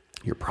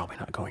 you're probably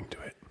not going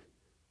to it.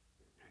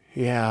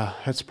 Yeah,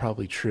 that's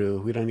probably true.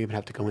 We don't even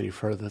have to go any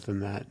further than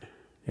that.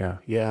 Yeah.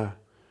 Yeah.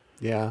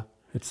 Yeah.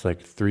 It's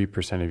like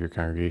 3% of your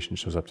congregation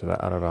shows up to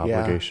that out of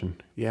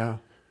obligation. Yeah.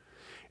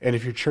 And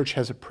if your church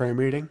has a prayer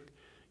meeting,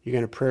 you're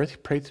going to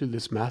pray through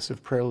this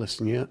massive prayer list.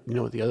 And you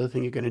know what the other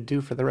thing you're going to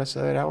do for the rest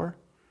of that hour?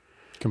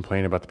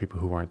 Complain about the people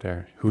who aren't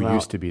there, who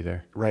used to be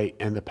there. Right.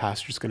 And the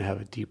pastor's going to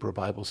have a deeper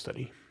Bible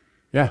study.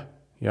 Yeah.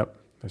 Yep.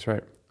 That's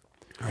right.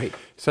 Right.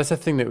 So that's the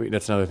thing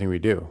that's another thing we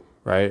do,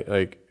 right?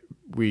 Like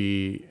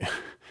we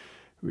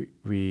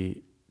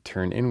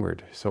turn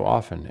inward so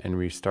often, and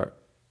we start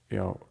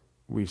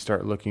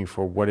looking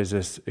for, what is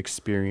this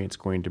experience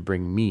going to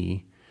bring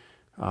me?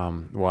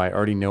 Well, I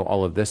already know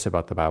all of this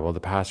about the Bible. The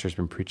pastor's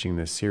been preaching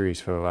this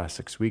series for the last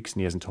 6 weeks, and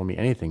he hasn't told me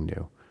anything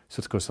new. So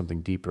let's go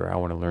something deeper. I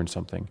want to learn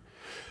something.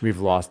 We've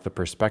lost the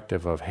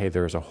perspective of, hey,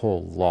 there's a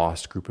whole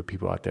lost group of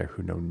people out there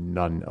who know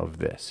none of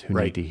this, who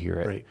need to hear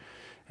it. Right.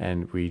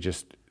 And we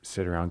just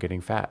sit around getting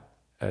fat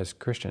as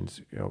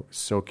Christians,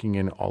 soaking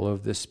in all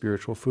of this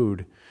spiritual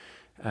food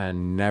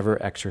and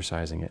never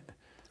exercising it.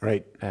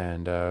 Right.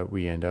 And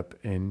we end up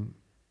in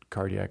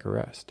cardiac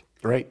arrest.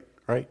 Right.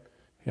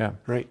 Yeah.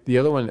 Right. The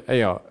other one,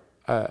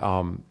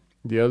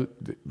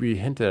 we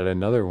hinted at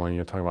another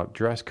one, talking about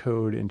dress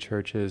code in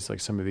churches, like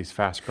some of these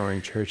fast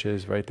growing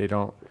churches, right?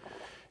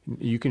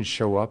 You can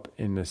show up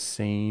in the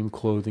same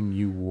clothing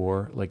you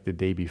wore like the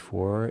day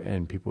before,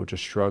 and people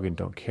just shrug and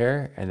don't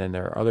care. And then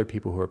there are other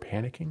people who are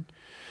panicking.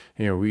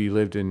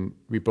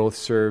 We both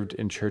served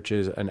in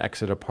churches an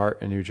exit apart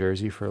in New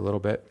Jersey for a little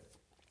bit.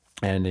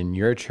 And in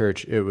your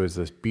church, it was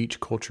this beach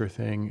culture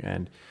thing,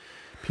 and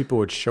people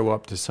would show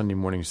up to Sunday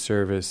morning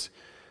service,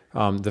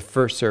 the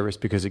first service,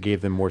 because it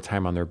gave them more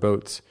time on their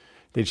boats.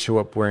 They'd show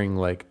up wearing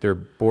like their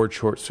board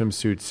short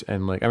swimsuits,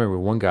 and like I remember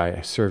one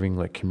guy serving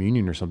like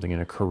communion or something in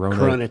a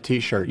Corona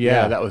t-shirt.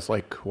 Yeah, that was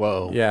like,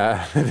 whoa.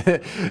 Yeah,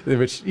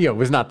 which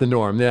was not the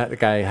norm. The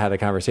guy had a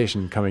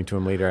conversation coming to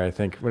him later, I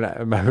think.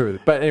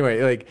 But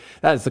anyway, like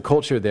that's the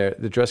culture there,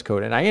 the dress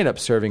code. And I ended up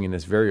serving in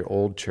this very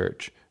old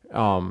church,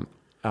 out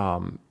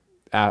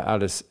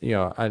of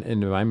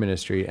into my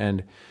ministry,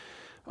 and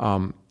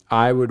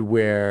I would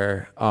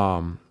wear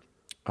a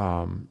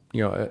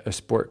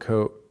sport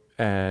coat.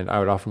 And I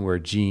would often wear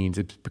jeans.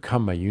 It's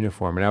become my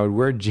uniform. And I would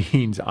wear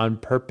jeans on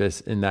purpose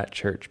in that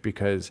church,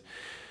 because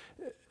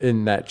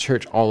in that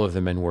church, all of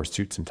the men wore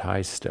suits and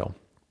ties still.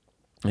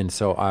 And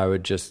so I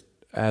would just,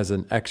 as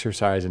an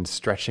exercise in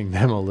stretching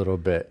them a little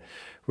bit,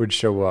 would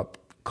show up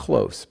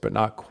close, but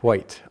not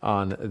quite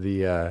on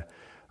the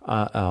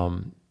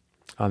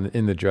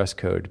in the dress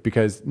code,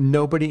 because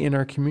nobody in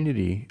our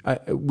community,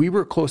 we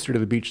were closer to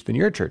the beach than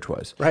your church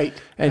was. Right.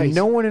 And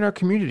no one in our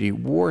community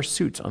wore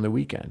suits on the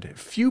weekend.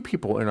 Few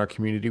people in our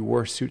community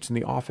wore suits in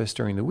the office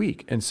during the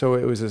week. And so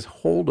it was this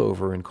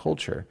holdover in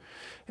culture.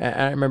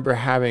 And I remember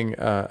having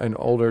an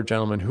older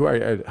gentleman who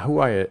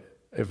I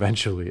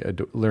eventually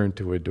learned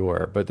to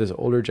adore, but this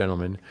older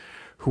gentleman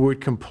who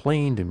would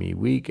complain to me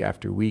week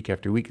after week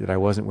after week that I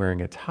wasn't wearing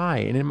a tie.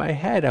 And in my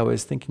head, I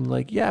was thinking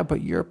like, yeah,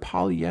 but your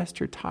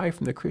polyester tie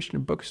from the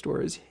Christian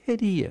bookstore is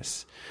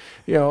hideous.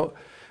 I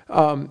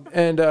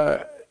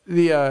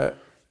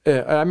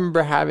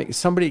remember having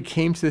somebody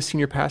came to the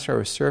senior pastor I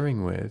was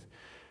serving with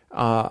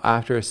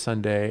after a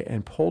Sunday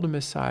and pulled him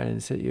aside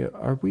and said,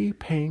 are we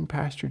paying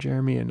Pastor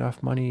Jeremy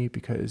enough money?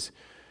 Because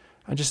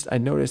I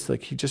noticed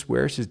like he just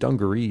wears his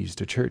dungarees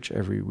to church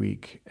every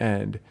week.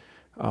 And,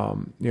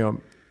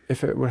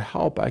 if it would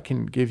help, I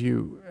can give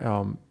you,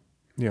 a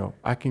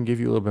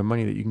little bit of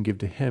money that you can give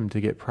to him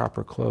to get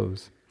proper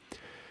clothes.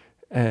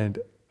 And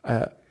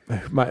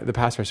the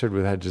pastor I served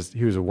with he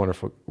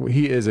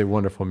is a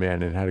wonderful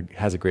man and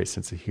has a great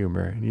sense of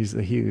humor. And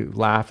he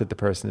laughed at the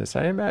person and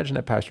said, I imagine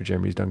that Pastor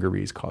Jeremy's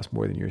dungarees cost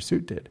more than your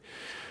suit did.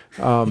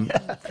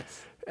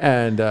 Yes.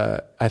 And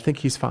I think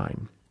he's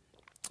fine.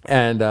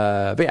 And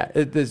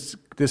there's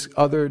this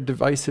other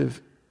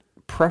divisive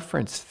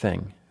preference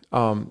thing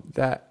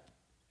that.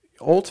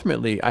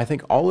 Ultimately, I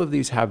think all of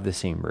these have the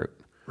same root.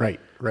 Right.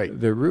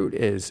 The root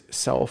is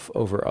self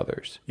over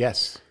others.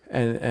 Yes.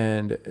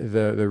 And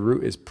the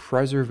root is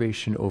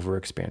preservation over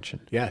expansion.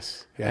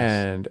 Yes.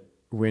 And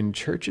when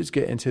churches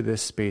get into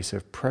this space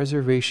of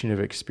preservation of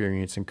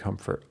experience and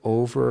comfort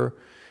over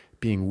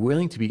being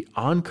willing to be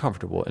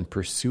uncomfortable and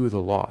pursue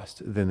the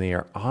lost, then they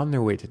are on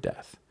their way to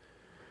death.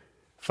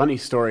 Funny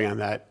story on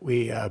that.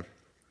 We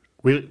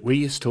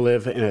used to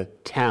live in a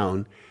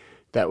town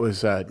that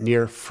was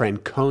near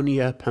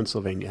Franconia,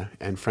 Pennsylvania.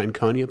 And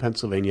Franconia,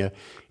 Pennsylvania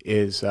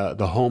is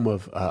the home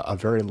of a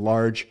very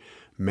large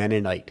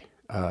Mennonite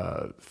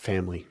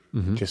family,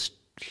 just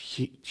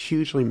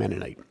hugely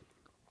Mennonite.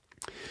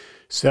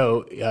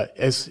 So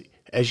as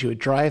you would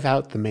drive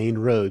out the main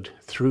road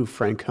through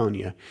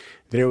Franconia,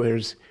 there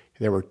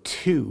were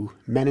two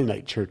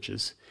Mennonite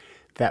churches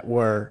that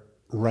were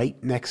right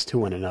next to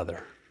one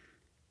another.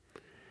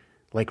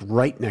 Like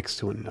right next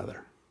to one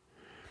another.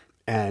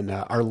 And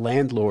our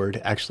landlord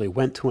actually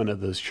went to one of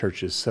those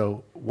churches.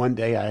 So one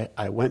day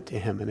I went to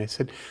him and I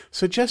said,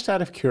 so just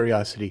out of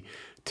curiosity,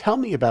 tell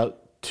me about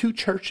two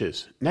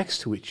churches next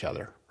to each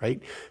other,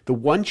 right? The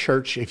one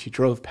church, if you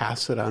drove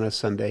past it on a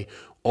Sunday,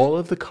 all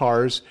of the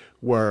cars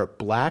were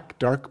black,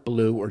 dark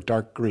blue, or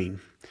dark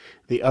green.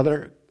 The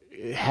other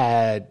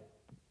had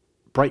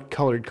bright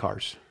colored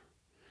cars.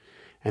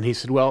 And he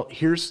said, well,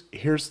 here's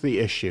the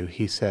issue.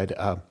 He said,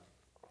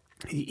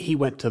 he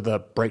went to the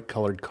bright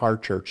colored car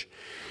church.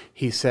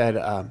 He said,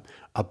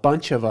 a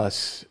bunch of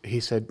us, he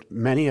said,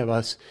 many of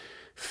us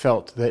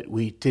felt that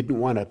we didn't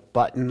want to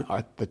button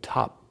the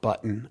top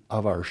button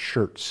of our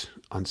shirts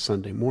on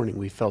Sunday morning.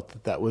 We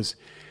felt that was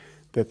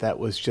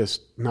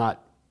just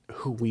not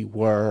who we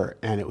were,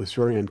 and it was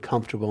very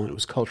uncomfortable, and it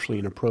was culturally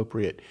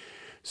inappropriate.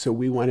 So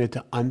we wanted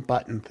to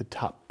unbutton the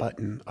top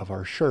button of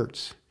our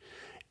shirts.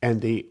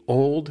 And the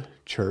old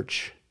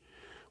church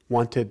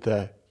wanted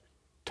the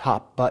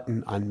top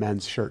button on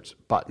men's shirts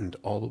buttoned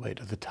all the way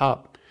to the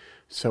top.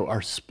 So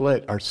our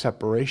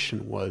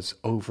separation was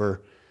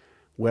over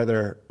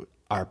whether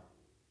our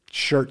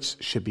shirts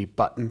should be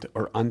buttoned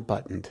or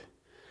unbuttoned.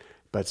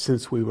 But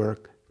since we were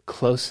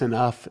close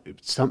enough,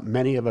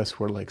 many of us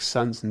were like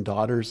sons and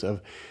daughters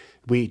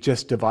we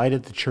just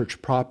divided the church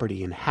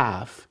property in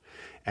half,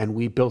 and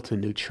we built a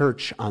new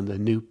church on the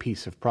new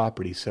piece of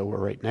property, so we're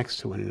right next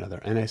to one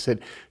another. And I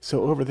said,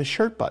 so over the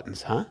shirt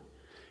buttons, huh?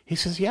 He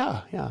says,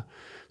 yeah.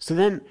 So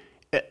then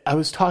I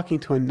was talking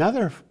to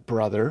another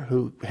brother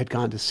who had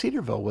gone to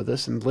Cedarville with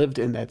us and lived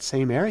in that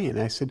same area. And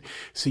I said,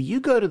 so you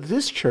go to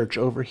this church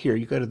over here,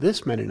 you go to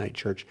this Mennonite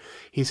church.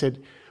 He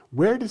said,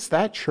 where does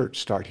that church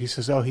start? He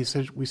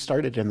says, we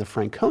started in the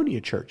Franconia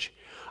church.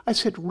 I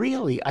said,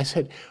 really? I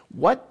said,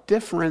 what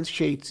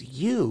differentiates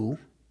you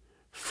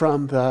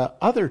from the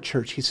other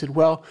church? He said,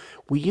 well,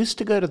 we used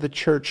to go to the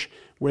church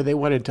where they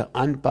wanted to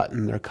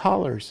unbutton their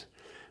collars,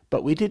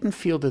 but we didn't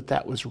feel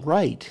that was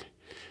right.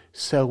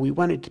 So we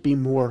wanted to be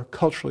more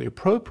culturally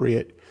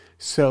appropriate,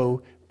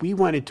 so we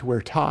wanted to wear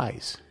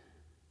ties.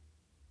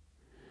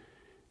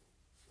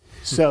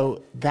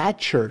 So that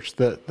church,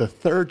 the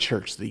third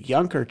church, the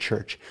younger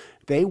church,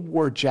 they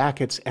wore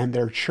jackets and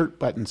their shirt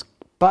buttons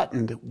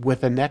buttoned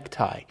with a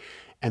necktie.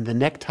 And the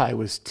necktie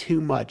was too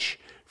much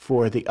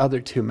for the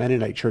other two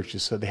Mennonite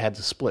churches, so they had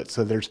to split.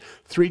 So there's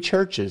three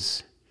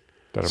churches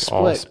that have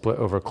all split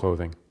over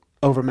clothing.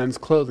 Over men's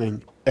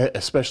clothing,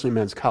 especially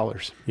men's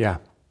collars. Yeah,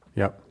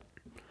 yep.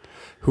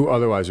 Who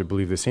otherwise would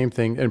believe the same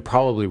thing and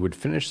probably would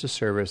finish the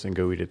service and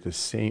go eat at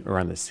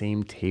around the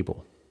same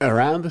table.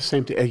 Around the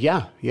same table,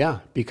 yeah,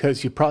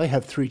 because you probably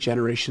have three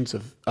generations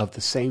of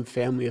the same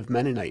family of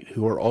Mennonite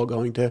who are all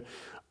going to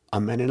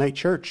a Mennonite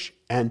church.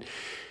 And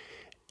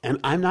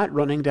I'm not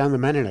running down the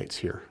Mennonites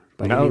here.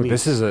 No,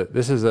 this is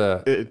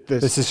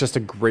just a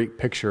great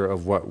picture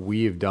of what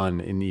we've done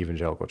in the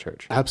evangelical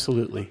church.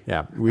 Absolutely.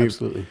 Yeah,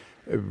 absolutely.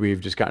 We've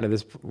just gotten to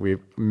this.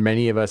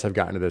 Many of us have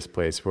gotten to this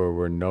place where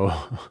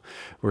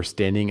we're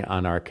standing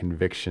on our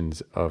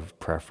convictions of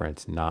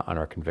preference, not on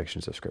our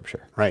convictions of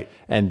Scripture. Right.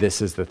 And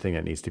this is the thing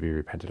that needs to be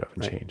repented of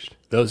and changed.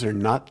 Those are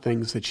not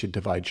things that should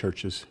divide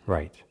churches.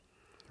 Right.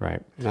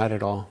 Not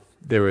at all.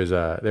 There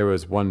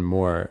was one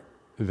more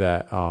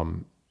that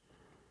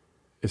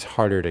is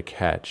harder to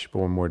catch, but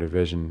one more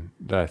division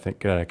that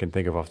I can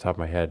think of off the top of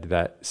my head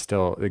that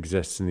still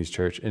exists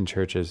in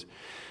churches.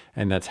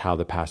 And that's how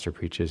the pastor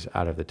preaches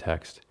out of the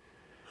text.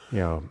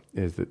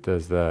 Does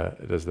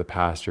the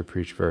pastor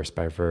preach verse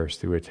by verse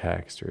through a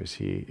text, or is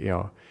he,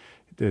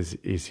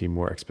 is he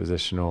more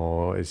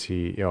expositional? Is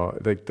he,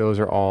 those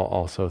are all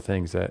also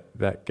things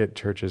that get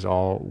churches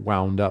all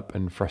wound up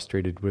and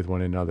frustrated with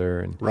one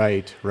another. And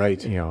right.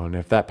 And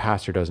if that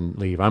pastor doesn't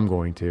leave, I'm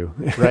going to.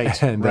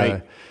 Right. And,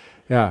 right.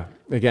 Yeah.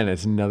 Again,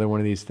 it's another one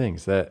of these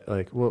things that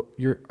are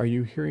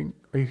you hearing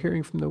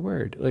from the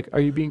word?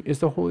 Is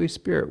the Holy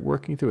Spirit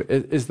working through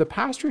it? Is the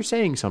pastor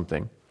saying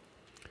something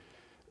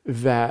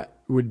that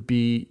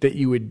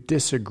you would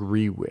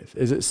disagree with?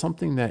 Is it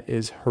something that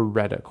is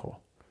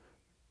heretical?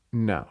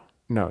 No,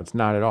 it's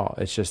not at all.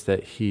 It's just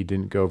that he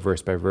didn't go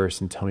verse by verse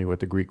and tell me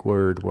what the Greek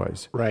word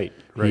was. Right.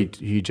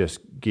 He just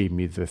gave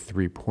me the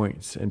 3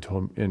 points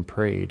and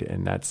prayed,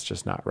 and that's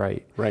just not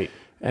right. Right.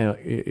 And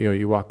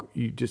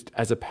you just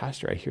as a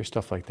pastor, I hear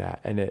stuff like that,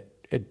 and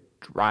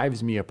it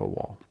drives me up a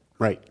wall.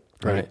 Right.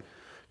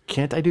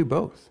 Can't I do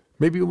both?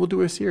 Maybe we'll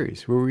do a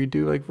series where we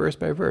do verse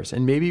by verse,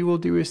 and maybe we'll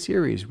do a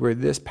series where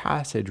this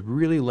passage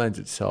really lends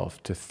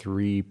itself to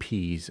 3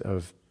 P's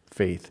of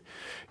faith.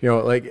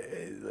 But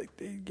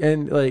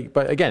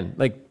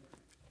again,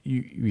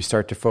 we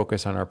start to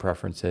focus on our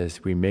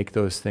preferences. We make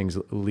those things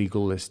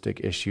legalistic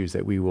issues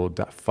that we will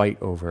fight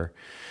over,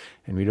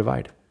 and we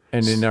divide.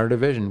 And in our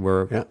division,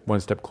 we're one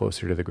step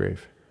closer to the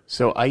grave.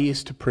 So I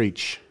used to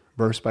preach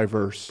verse by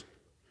verse.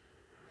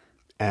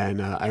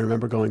 And I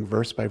remember going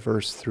verse by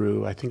verse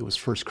through, I think it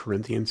was 1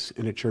 Corinthians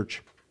in a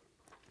church.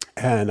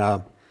 And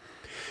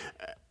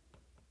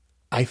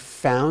I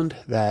found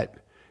that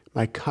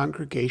my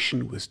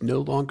congregation was no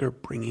longer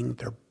bringing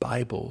their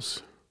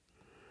Bibles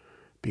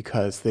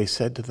because they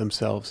said to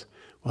themselves,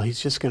 Well,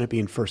 he's just going to be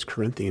in 1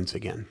 Corinthians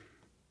again.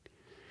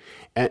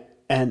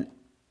 And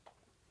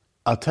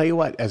I'll tell you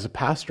what, as a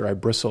pastor, I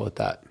bristle at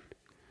that.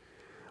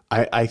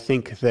 I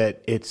think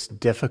that it's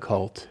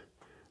difficult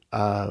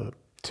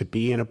to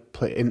be in a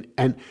place.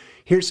 And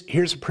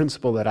here's a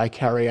principle that I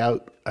carry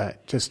out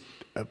just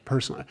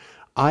personally.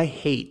 I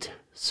hate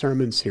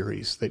sermon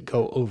series that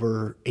go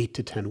over 8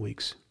 to 10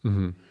 weeks.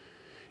 Mm-hmm.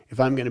 If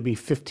I'm going to be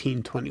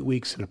 15, 20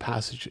 weeks in a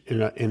passage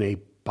in a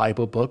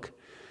Bible book,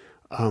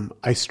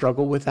 I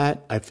struggle with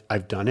that.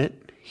 I've done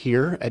it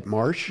here at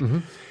Marsh, mm-hmm.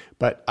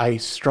 but I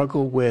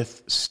struggle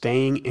with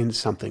staying in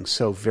something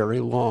so very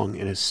long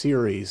in a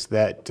series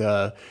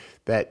that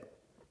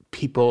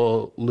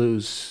people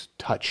lose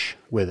touch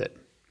with it.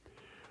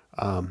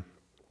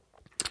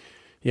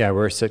 Yeah,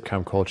 we're a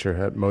sitcom culture.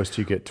 At most,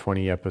 you get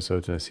 20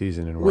 episodes in a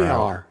season, and we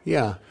are.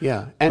 Yeah.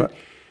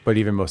 But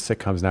even most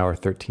sitcoms now are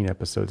 13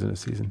 episodes in a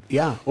season.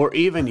 Yeah, or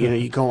even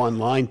you go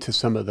online to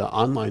some of the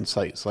online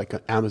sites like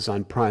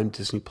Amazon Prime,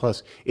 Disney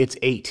Plus. It's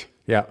 8.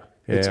 Yeah,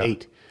 it's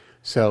 8.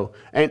 So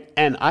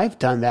and I've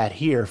done that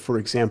here. For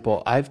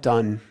example,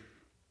 when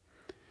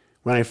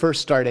I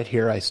first started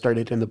here, I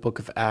started in the book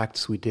of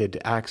Acts. We did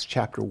Acts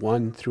chapter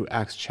 1 through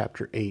Acts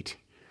chapter 8,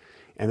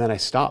 and then I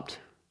stopped.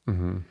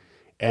 Mm-hmm.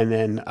 And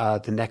then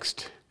the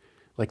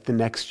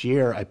next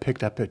year, I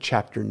picked up at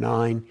chapter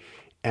 9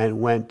 and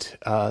went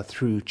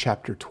through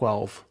chapter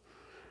 12,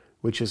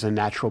 which is a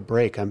natural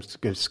break. I'm just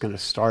going to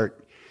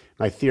start.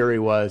 My theory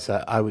was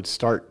I would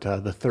start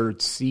the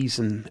third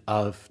season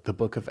of the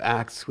book of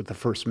Acts with the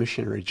first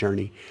missionary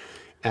journey.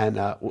 And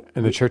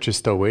the church is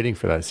still waiting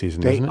for that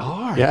season, isn't it? They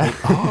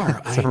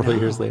are. Several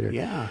years later.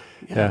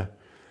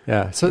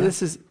 Yeah. So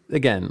this is,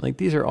 again, like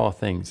these are all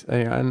things.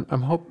 And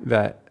I'm hoping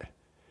that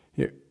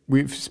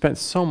we've spent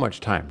so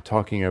much time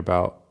talking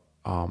about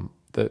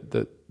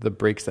the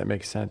breaks that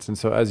make sense. And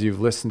so as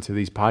you've listened to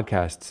these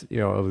podcasts,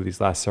 over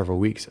these last several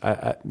weeks,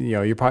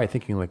 you're probably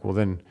thinking like, well,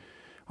 then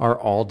are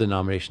all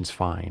denominations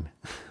fine?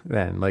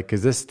 Then, like,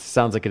 because this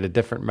sounds like a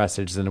different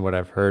message than what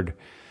I've heard,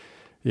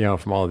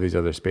 from all of these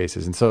other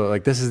spaces. And so,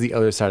 like, this is the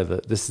other side of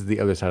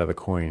the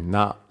coin.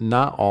 Not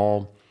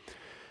all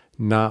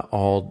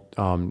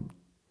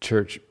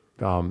church.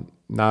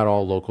 Not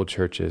all local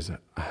churches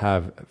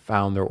have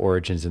found their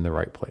origins in the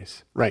right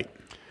place. Right.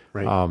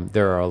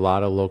 There are a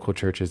lot of local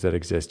churches that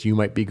exist. You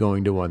might be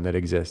going to one that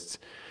exists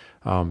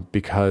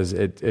because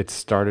it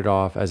started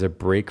off as a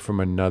break from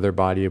another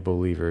body of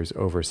believers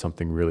over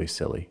something really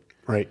silly.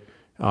 Right.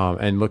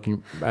 And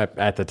looking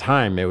at the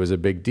time, it was a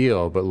big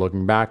deal, but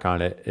looking back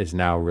on it is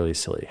now really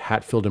silly.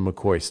 Hatfield and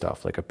McCoy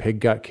stuff, like a pig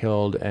got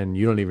killed and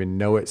you don't even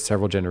know it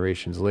several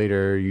generations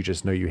later. You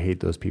just know you hate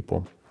those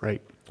people.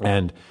 Right.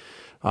 And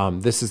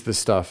this is the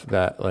stuff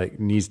that like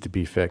needs to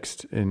be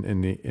fixed in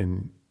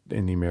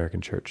the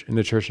American church, in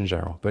the church in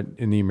general, but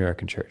in the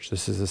American church.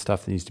 This is the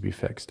stuff that needs to be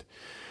fixed.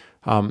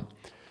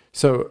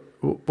 So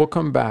we'll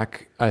come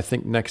back, I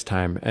think, next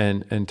time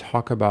and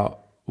talk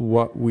about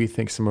what we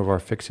think some of our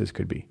fixes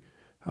could be.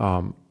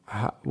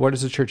 What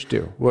does the church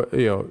do? What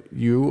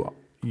you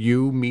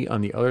meet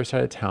on the other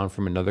side of town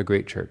from another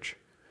great church.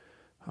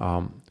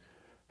 How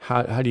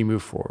do you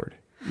move forward?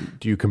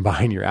 Do you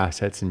combine your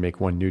assets and make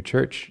one new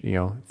church?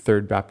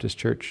 Third Baptist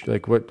Church.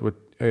 Like what's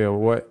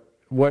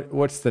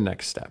the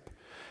next step?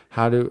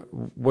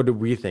 What do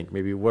we think?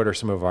 Maybe what are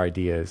some of our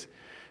ideas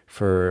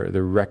for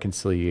the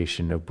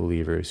reconciliation of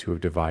believers who have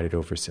divided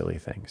over silly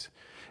things?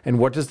 And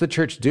what does the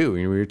church do?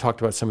 We talked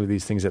about some of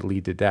these things that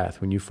lead to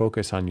death. When you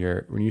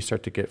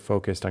start to get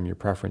focused on your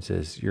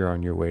preferences, you're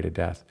on your way to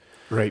death.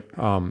 Right.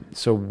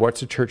 So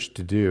what's a church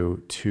to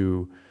do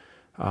to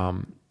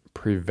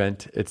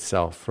prevent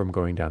itself from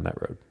going down that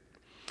road?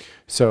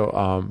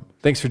 So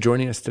thanks for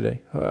joining us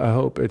today. I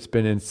hope it's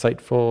been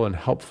insightful and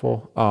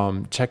helpful.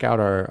 Check out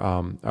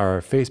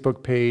our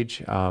Facebook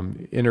page.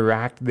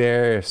 Interact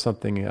there if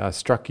something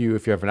struck you,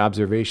 if you have an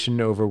observation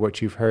over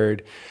what you've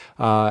heard,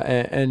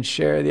 and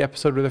share the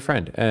episode with a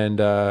friend. And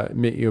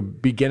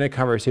begin a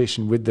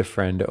conversation with the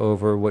friend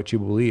over what you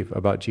believe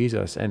about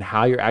Jesus and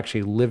how you're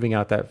actually living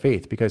out that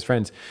faith. Because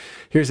friends,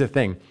 here's the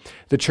thing.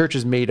 The church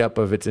is made up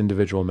of its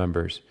individual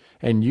members.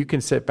 And you can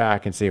sit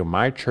back and say, well,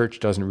 my church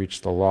doesn't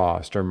reach the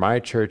lost, or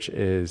my church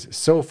is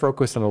so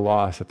focused on the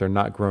lost that they're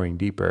not growing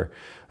deeper.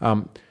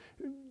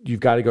 You've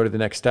got to go to the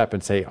next step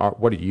and say,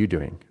 what are you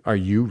doing? Are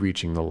you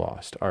reaching the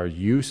lost? Are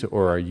you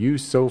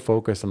so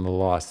focused on the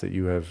lost that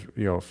you have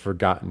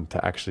forgotten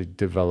to actually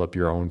develop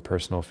your own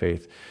personal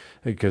faith?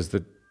 Because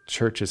the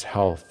church's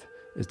health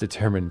is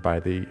determined by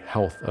the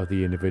health of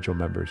the individual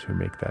members who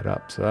make that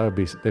up. So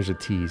there's a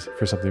tease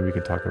for something we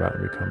can talk about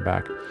when we come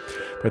back.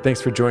 But thanks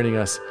for joining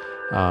us.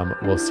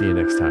 We'll see you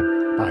next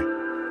time. Bye.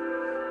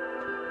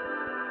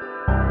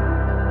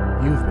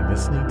 You've been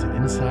listening to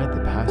Inside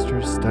the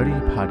Pastor's Study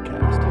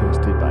podcast,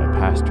 hosted by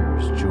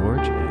Pastors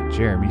George and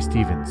Jeremy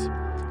Stevens.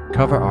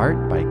 Cover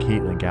art by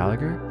Caitlin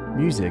Gallagher,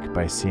 music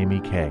by Sammy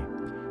Kay.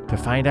 To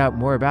find out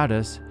more about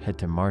us, head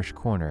to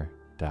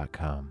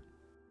marshcorner.com.